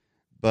time,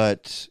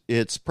 but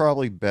it's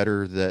probably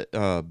better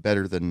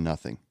than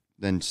nothing,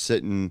 than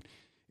sitting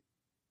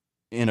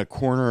in a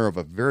corner of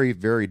a very,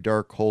 very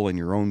dark hole in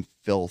your own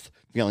filth,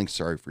 feeling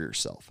sorry for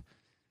yourself.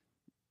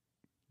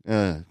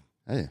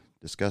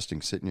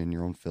 Disgusting, sitting in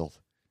your own filth.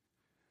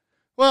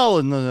 Well,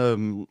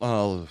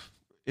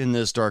 in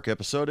this dark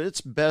episode,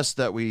 it's best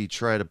that we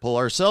try to pull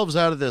ourselves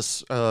out of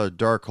this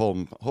dark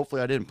hole.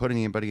 Hopefully I didn't put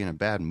anybody in a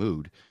bad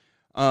mood.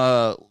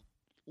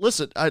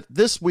 Listen,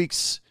 this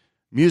week's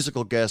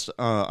musical guest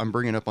I'm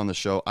bringing up on the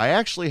show, I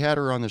actually had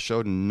her on the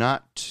show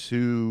not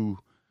too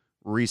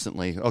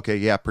recently. Okay,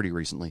 yeah, pretty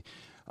recently.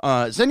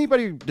 Did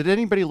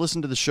anybody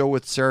listen to the show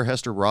with Sarah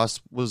Hester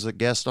Ross was a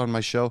guest on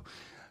my show?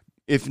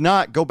 If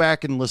not, go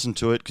back and listen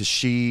to it, because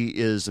she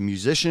is a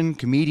musician,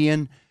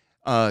 comedian.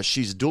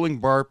 She's dueling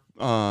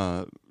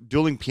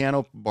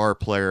piano bar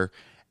player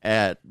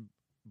at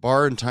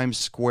bar in Times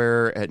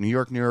Square at New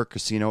York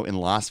Casino in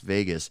Las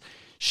Vegas.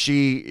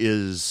 She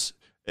is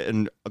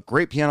a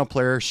great piano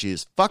player. She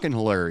is fucking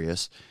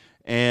hilarious.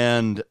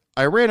 And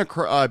I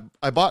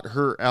bought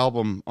her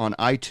album on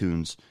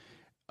iTunes,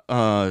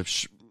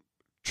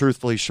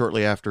 truthfully,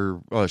 shortly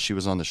after she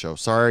was on the show.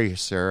 Sorry,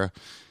 Sarah.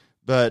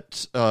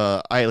 But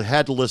I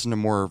had to listen to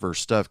more of her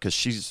stuff, because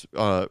she's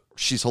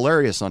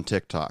hilarious on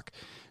TikTok.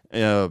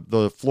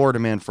 The Florida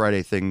Man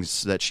Friday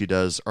things that she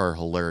does are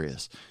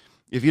hilarious.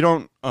 If you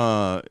don't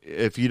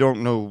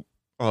know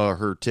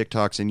her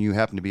TikToks and you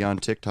happen to be on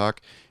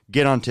TikTok,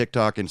 get on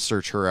TikTok and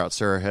search her out,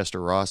 Sarah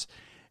Hester Ross,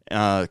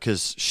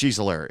 because she's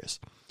hilarious.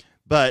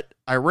 But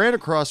I ran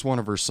across one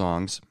of her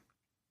songs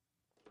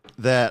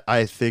that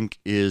I think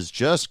is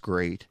just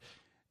great,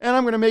 and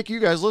I'm going to make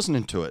you guys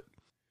listening to it.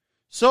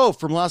 So,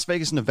 from Las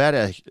Vegas,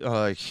 Nevada,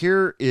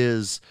 here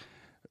is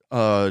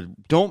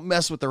Don't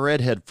Mess with the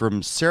Redhead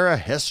from Sarah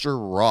Hester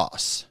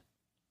Ross.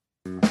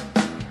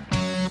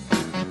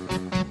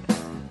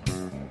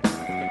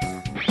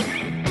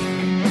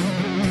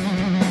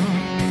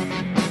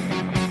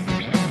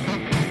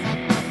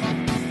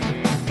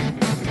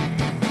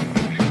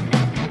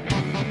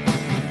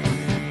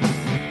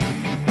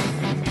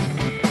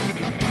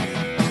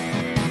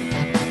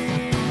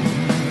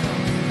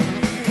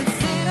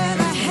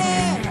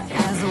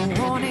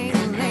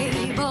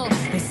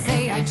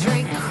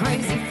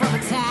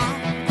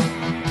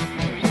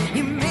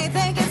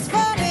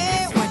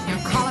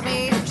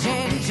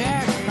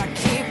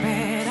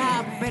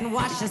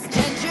 Just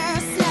ginger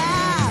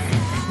snap,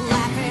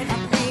 laughing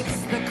up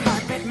leaves, the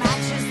carpet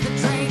matches the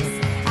drapes.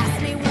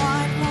 Ask me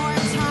one more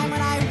time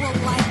and I will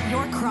light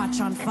your crotch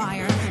on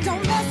fire.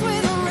 Don't mess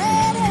with a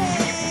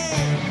redhead.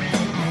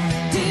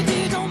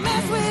 DD, don't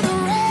mess with a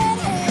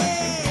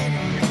redhead.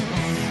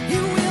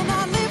 You will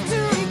not live to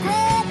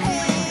regret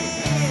it.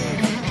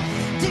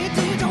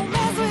 DD, don't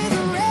mess with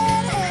a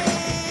redhead.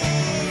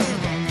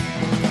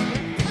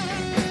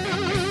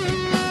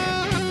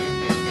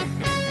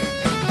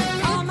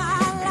 All my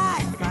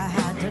life I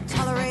had to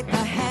tolerate the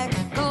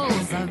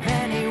heckles of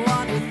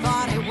anyone who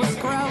thought it was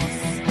gross.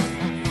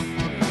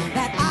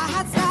 That I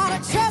had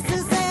sprouted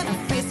tresses and a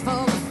face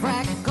full of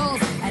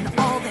freckles, and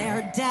all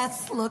their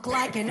deaths look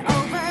like an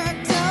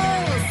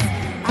overdose.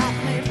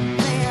 I've lived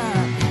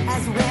there,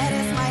 as red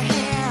as my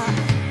hair.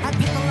 I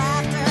put the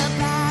laughter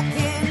back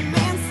in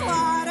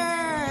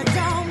manslaughter.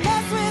 Don't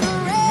mess with a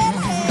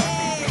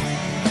redhead.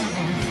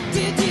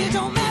 DD,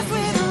 don't mess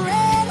with a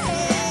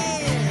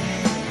redhead.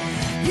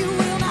 You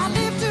will not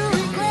live to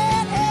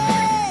regret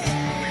it.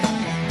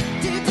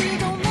 DD,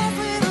 don't mess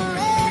with a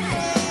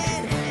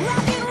redhead.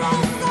 Rock and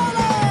roll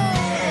solo.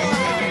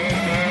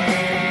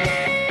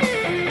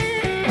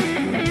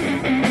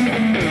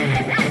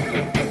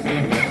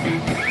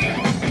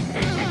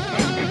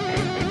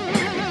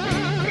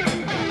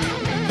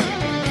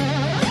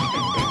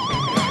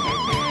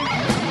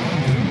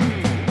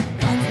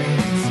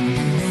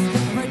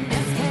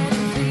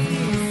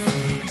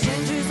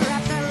 Gingers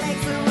wrap their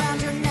legs around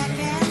your neck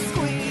and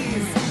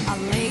squeeze. A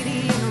lady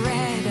in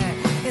red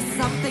is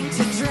something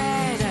to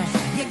dread.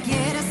 You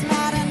get us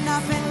mad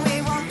enough and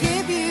we won't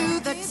give you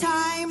the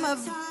time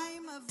of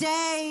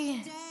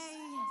day.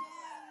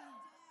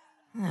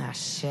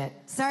 shit.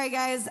 Sorry,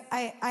 guys.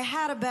 I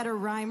had a better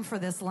rhyme for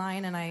this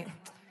line, and I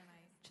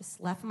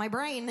just left my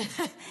brain.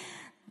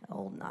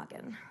 Old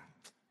noggin.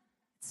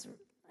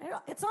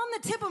 It's on the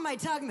tip of my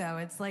tongue, though.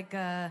 It's like,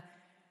 Oh.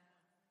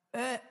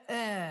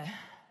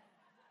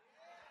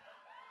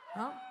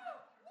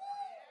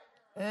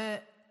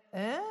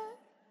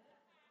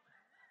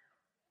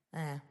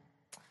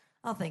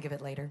 I'll think of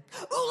it later.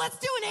 Ooh, let's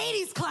do an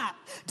 80s clap.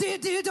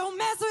 Don't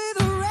mess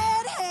with a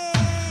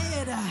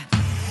redhead.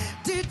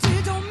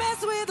 Don't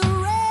mess with a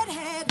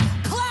redhead.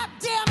 Clap,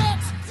 damn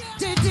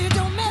it.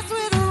 Don't mess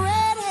with a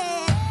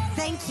redhead.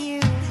 Thank you.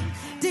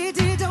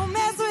 Don't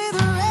mess with a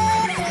redhead.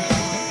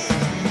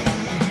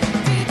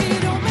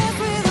 Don't mess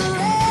with a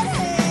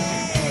redhead.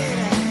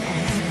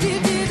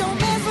 Don't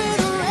mess with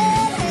a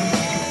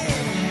redhead.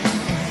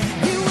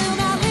 You will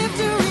not live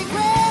to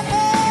regret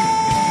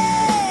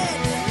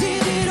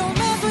it. Don't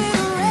mess with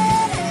a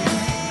redhead.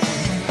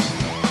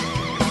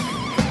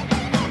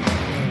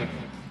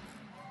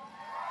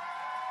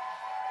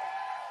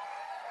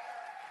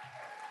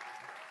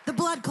 The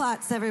blood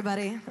clots,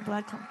 everybody. The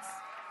blood clots.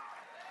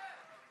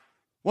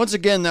 Once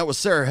again, that was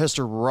Sarah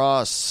Hester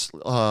Ross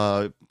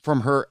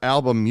from her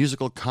album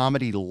Musical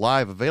Comedy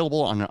Live,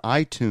 available on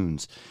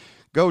iTunes.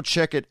 Go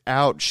check it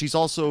out. She's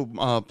also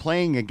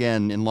playing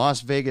again in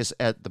Las Vegas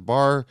at the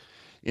bar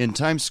in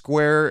Times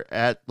Square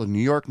at the New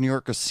York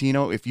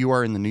Casino. If you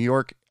are in the New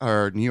York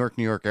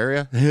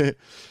area,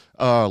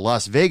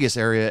 Las Vegas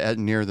area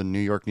near the New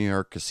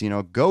York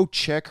Casino, go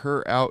check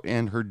her out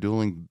and her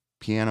dueling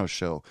piano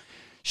show.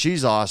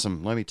 She's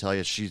awesome. Let me tell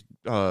you, she's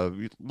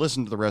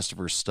listen to the rest of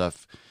her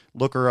stuff.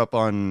 Look her up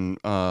on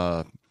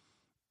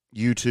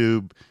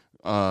YouTube.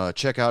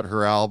 Check out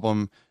her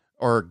album,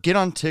 or get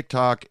on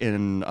TikTok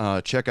and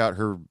check out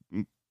her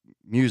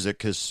music,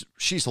 because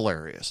she's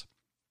hilarious.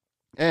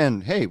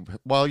 And hey,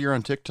 while you're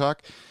on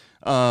TikTok,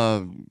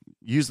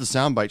 use the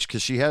sound bites,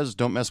 because she has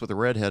 "Don't Mess with a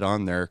Redhead"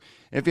 on there.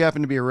 If you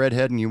happen to be a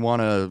redhead and you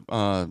want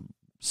to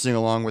sing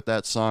along with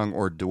that song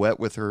or duet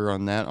with her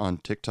on that on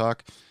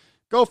TikTok,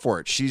 go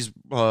for it. She's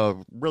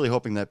really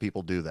hoping that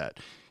people do that.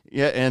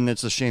 Yeah, and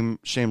it's a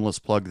shameless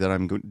plug that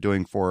I'm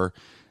doing for her.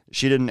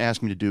 She didn't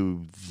ask me to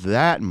do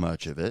that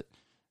much of it,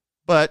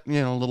 but,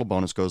 you know, a little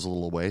bonus goes a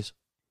little ways.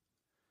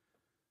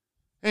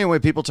 Anyway,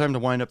 people, time to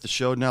wind up the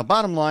show. Now,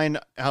 bottom line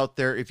out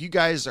there, if you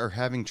guys are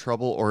having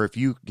trouble, or if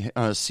you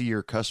see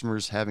your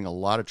customers having a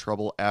lot of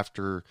trouble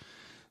after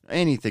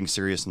anything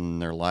serious in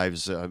their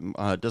lives,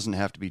 it doesn't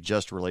have to be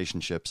just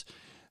relationships,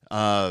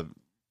 advise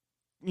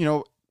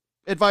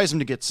them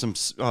to get some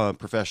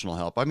professional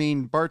help. I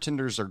mean,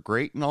 bartenders are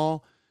great and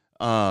all,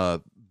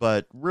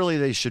 but really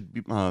they should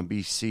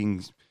be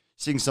seeing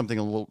something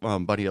a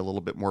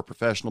little bit more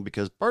professional,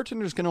 because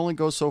bartenders can only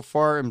go so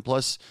far, and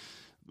plus,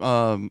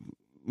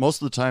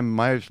 most of the time,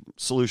 my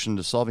solution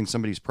to solving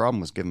somebody's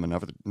problem was give them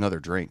another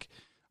drink.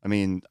 I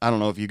mean, I don't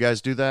know if you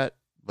guys do that,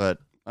 but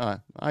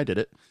I did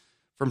it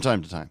from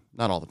time to time,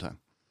 not all the time.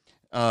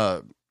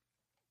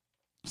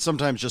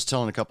 Sometimes just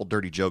telling a couple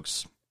dirty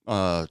jokes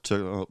went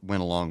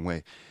a long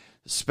way.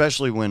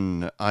 Especially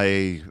when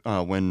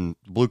when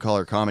Blue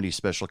Collar Comedy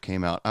special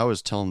came out, I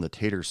was telling the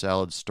tater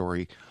salad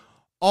story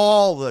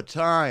all the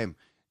time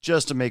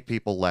just to make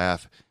people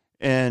laugh.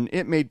 And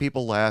it made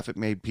people laugh. It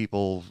made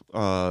people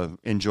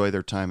enjoy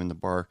their time in the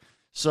bar.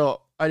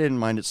 So I didn't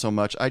mind it so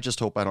much. I just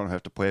hope I don't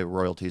have to pay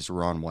royalties to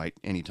Ron White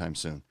anytime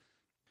soon.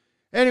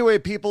 Anyway,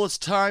 people, it's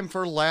time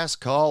for last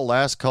call.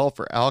 Last call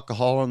for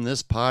alcohol on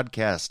this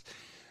podcast.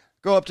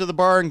 Go up to the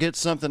bar and get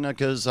something,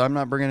 because I'm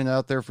not bringing it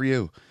out there for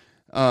you.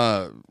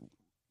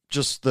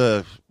 Just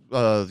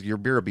your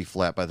beer will be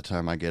flat by the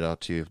time I get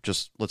out to you.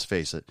 Just let's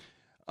face it.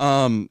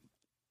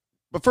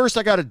 But first,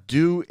 I got to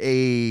do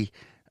a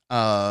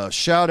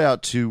shout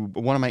out to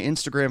one of my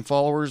Instagram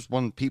followers,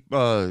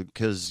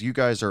 because you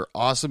guys are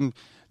awesome.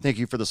 Thank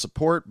you for the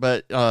support.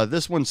 But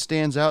this one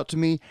stands out to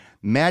me,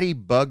 Matty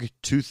Bug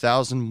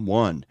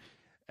 2001.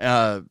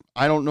 I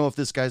don't know if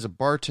this guy's a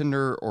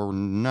bartender or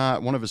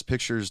not. One of his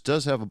pictures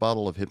does have a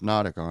bottle of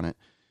Hypnotic on it,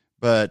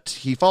 but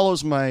he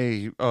follows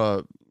my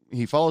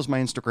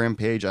Instagram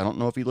page. I don't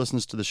know if he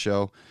listens to the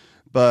show,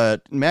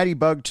 but Matty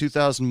Bug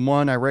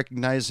 2001, I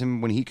recognize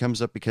him when he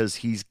comes up because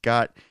he's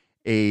got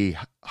a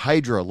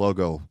Hydra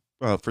logo.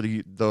 For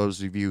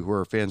those of you who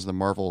are fans of the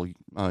Marvel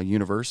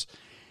universe,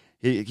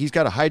 he's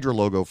got a Hydra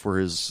logo for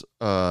his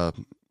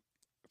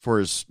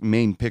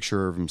main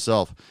picture of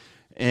himself.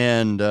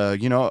 And,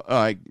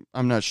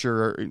 I'm not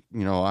sure,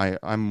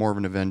 I'm more of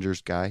an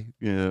Avengers guy,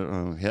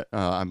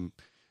 but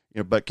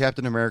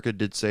Captain America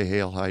did say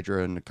Hail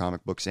Hydra in the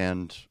comic books,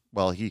 and,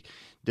 well, he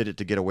did it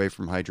to get away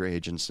from Hydra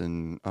agents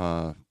in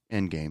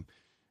Endgame.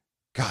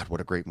 God, what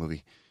a great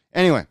movie.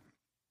 Anyway,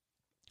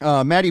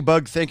 Matty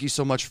Bug, thank you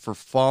so much for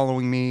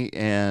following me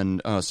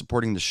and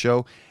supporting the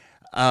show.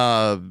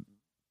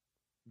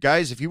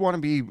 Guys, if you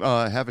want to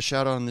have a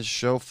shout out on this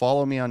show,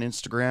 follow me on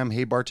Instagram,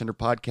 Hey Bartender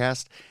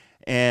Podcast.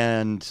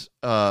 And,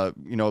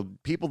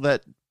 people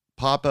that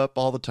pop up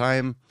all the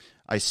time,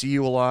 I see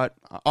you a lot.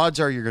 Odds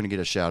are you're going to get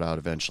a shout out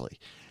eventually.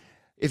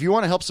 If you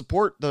want to help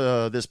support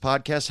this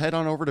podcast, head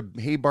on over to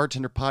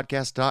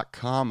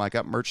heybartenderpodcast.com. I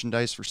got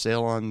merchandise for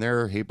sale on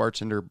there, Hey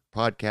Bartender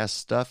Podcast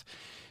stuff.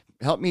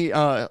 Help me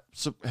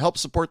help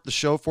support the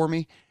show for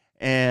me,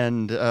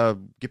 and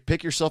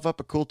pick yourself up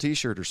a cool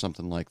t-shirt or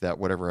something like that,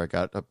 whatever I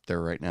got up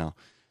there right now.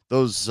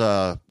 Those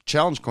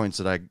challenge coins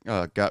that I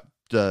got,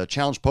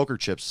 challenge poker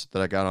chips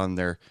that I got on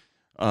there,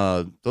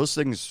 those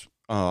things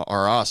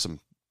are awesome.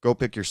 Go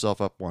pick yourself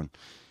up one,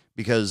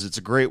 because it's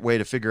a great way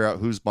to figure out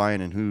who's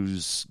buying and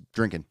who's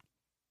drinking.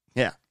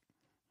 Yeah.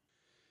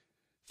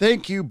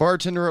 Thank you,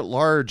 Bartender at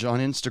Large on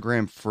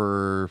Instagram,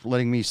 for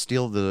letting me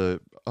steal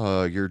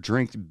your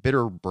drink,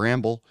 Bitter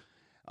Bramble.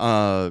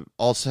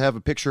 Also have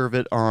a picture of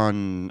it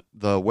on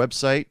the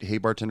website,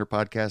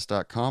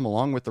 heybartenderpodcast.com,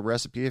 along with the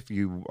recipe if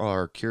you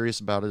are curious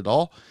about it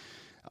all.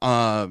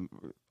 I'm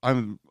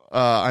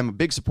a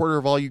big supporter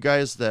of all you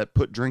guys that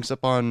put drinks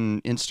up on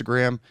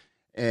Instagram.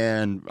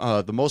 And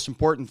the most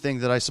important thing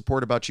that I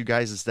support about you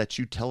guys is that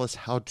you tell us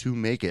how to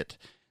make it.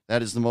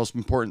 That is the most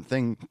important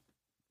thing.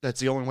 That's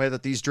the only way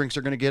that these drinks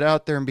are going to get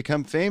out there and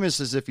become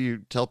famous, is if you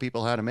tell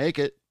people how to make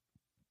it.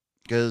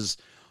 Because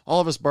all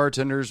of us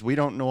bartenders, we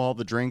don't know all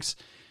the drinks,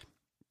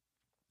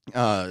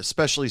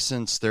 especially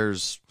since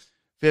there's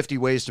 50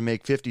 ways to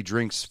make 50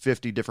 drinks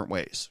 50 different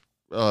ways,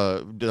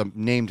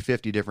 named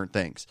 50 different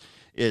things.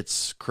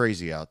 It's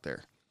crazy out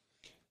there.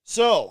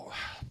 So...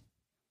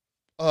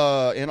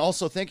 and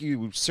also thank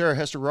you, Sarah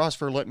Hester Ross,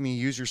 for letting me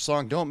use your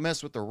song, Don't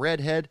Mess with the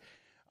Redhead.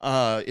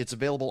 It's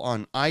available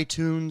on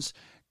iTunes.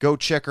 Go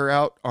check her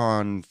out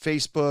on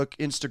Facebook,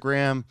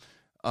 Instagram.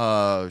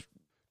 Go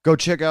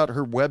check out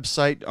her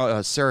website,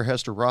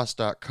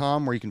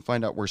 sarahhesterross.com, where you can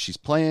find out where she's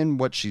playing,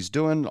 what she's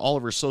doing, all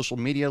of her social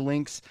media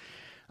links.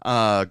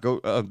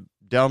 Go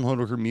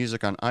download her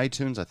music on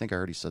iTunes. I think I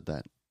already said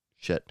that.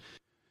 Shit.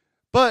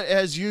 But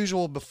as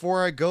usual,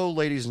 before I go,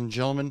 ladies and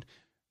gentlemen,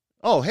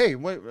 oh, hey,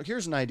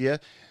 here's an idea.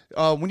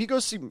 When you go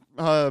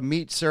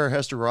meet Sarah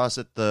Hester Ross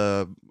at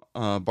the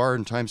bar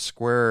in Times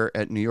Square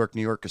at New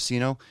York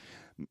Casino,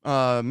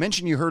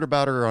 mention you heard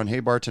about her on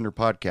Hey Bartender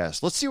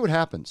Podcast. Let's see what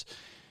happens.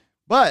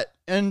 But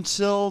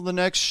until the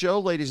next show,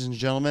 ladies and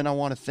gentlemen, I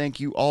want to thank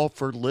you all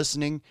for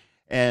listening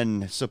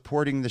and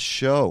supporting the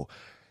show.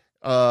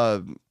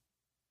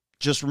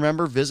 Just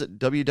remember, visit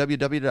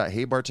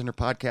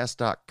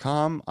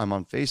www.heybartenderpodcast.com. I'm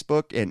on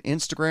Facebook and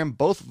Instagram.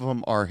 Both of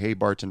them are Hey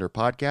Bartender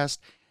Podcast.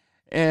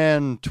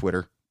 And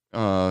Twitter,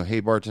 Hey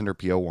Bartender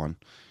PO1.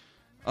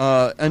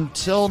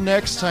 Until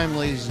next time,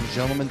 ladies and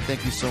gentlemen,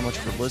 thank you so much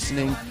for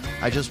listening.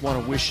 I just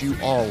want to wish you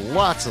all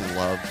lots of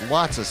love,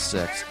 lots of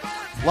sex,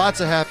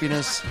 lots of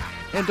happiness,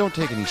 and don't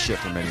take any shit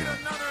from anyone.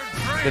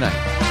 Good night.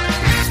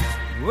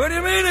 What do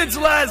you mean it's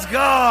last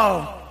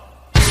call?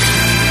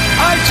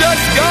 I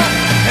just got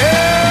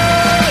here.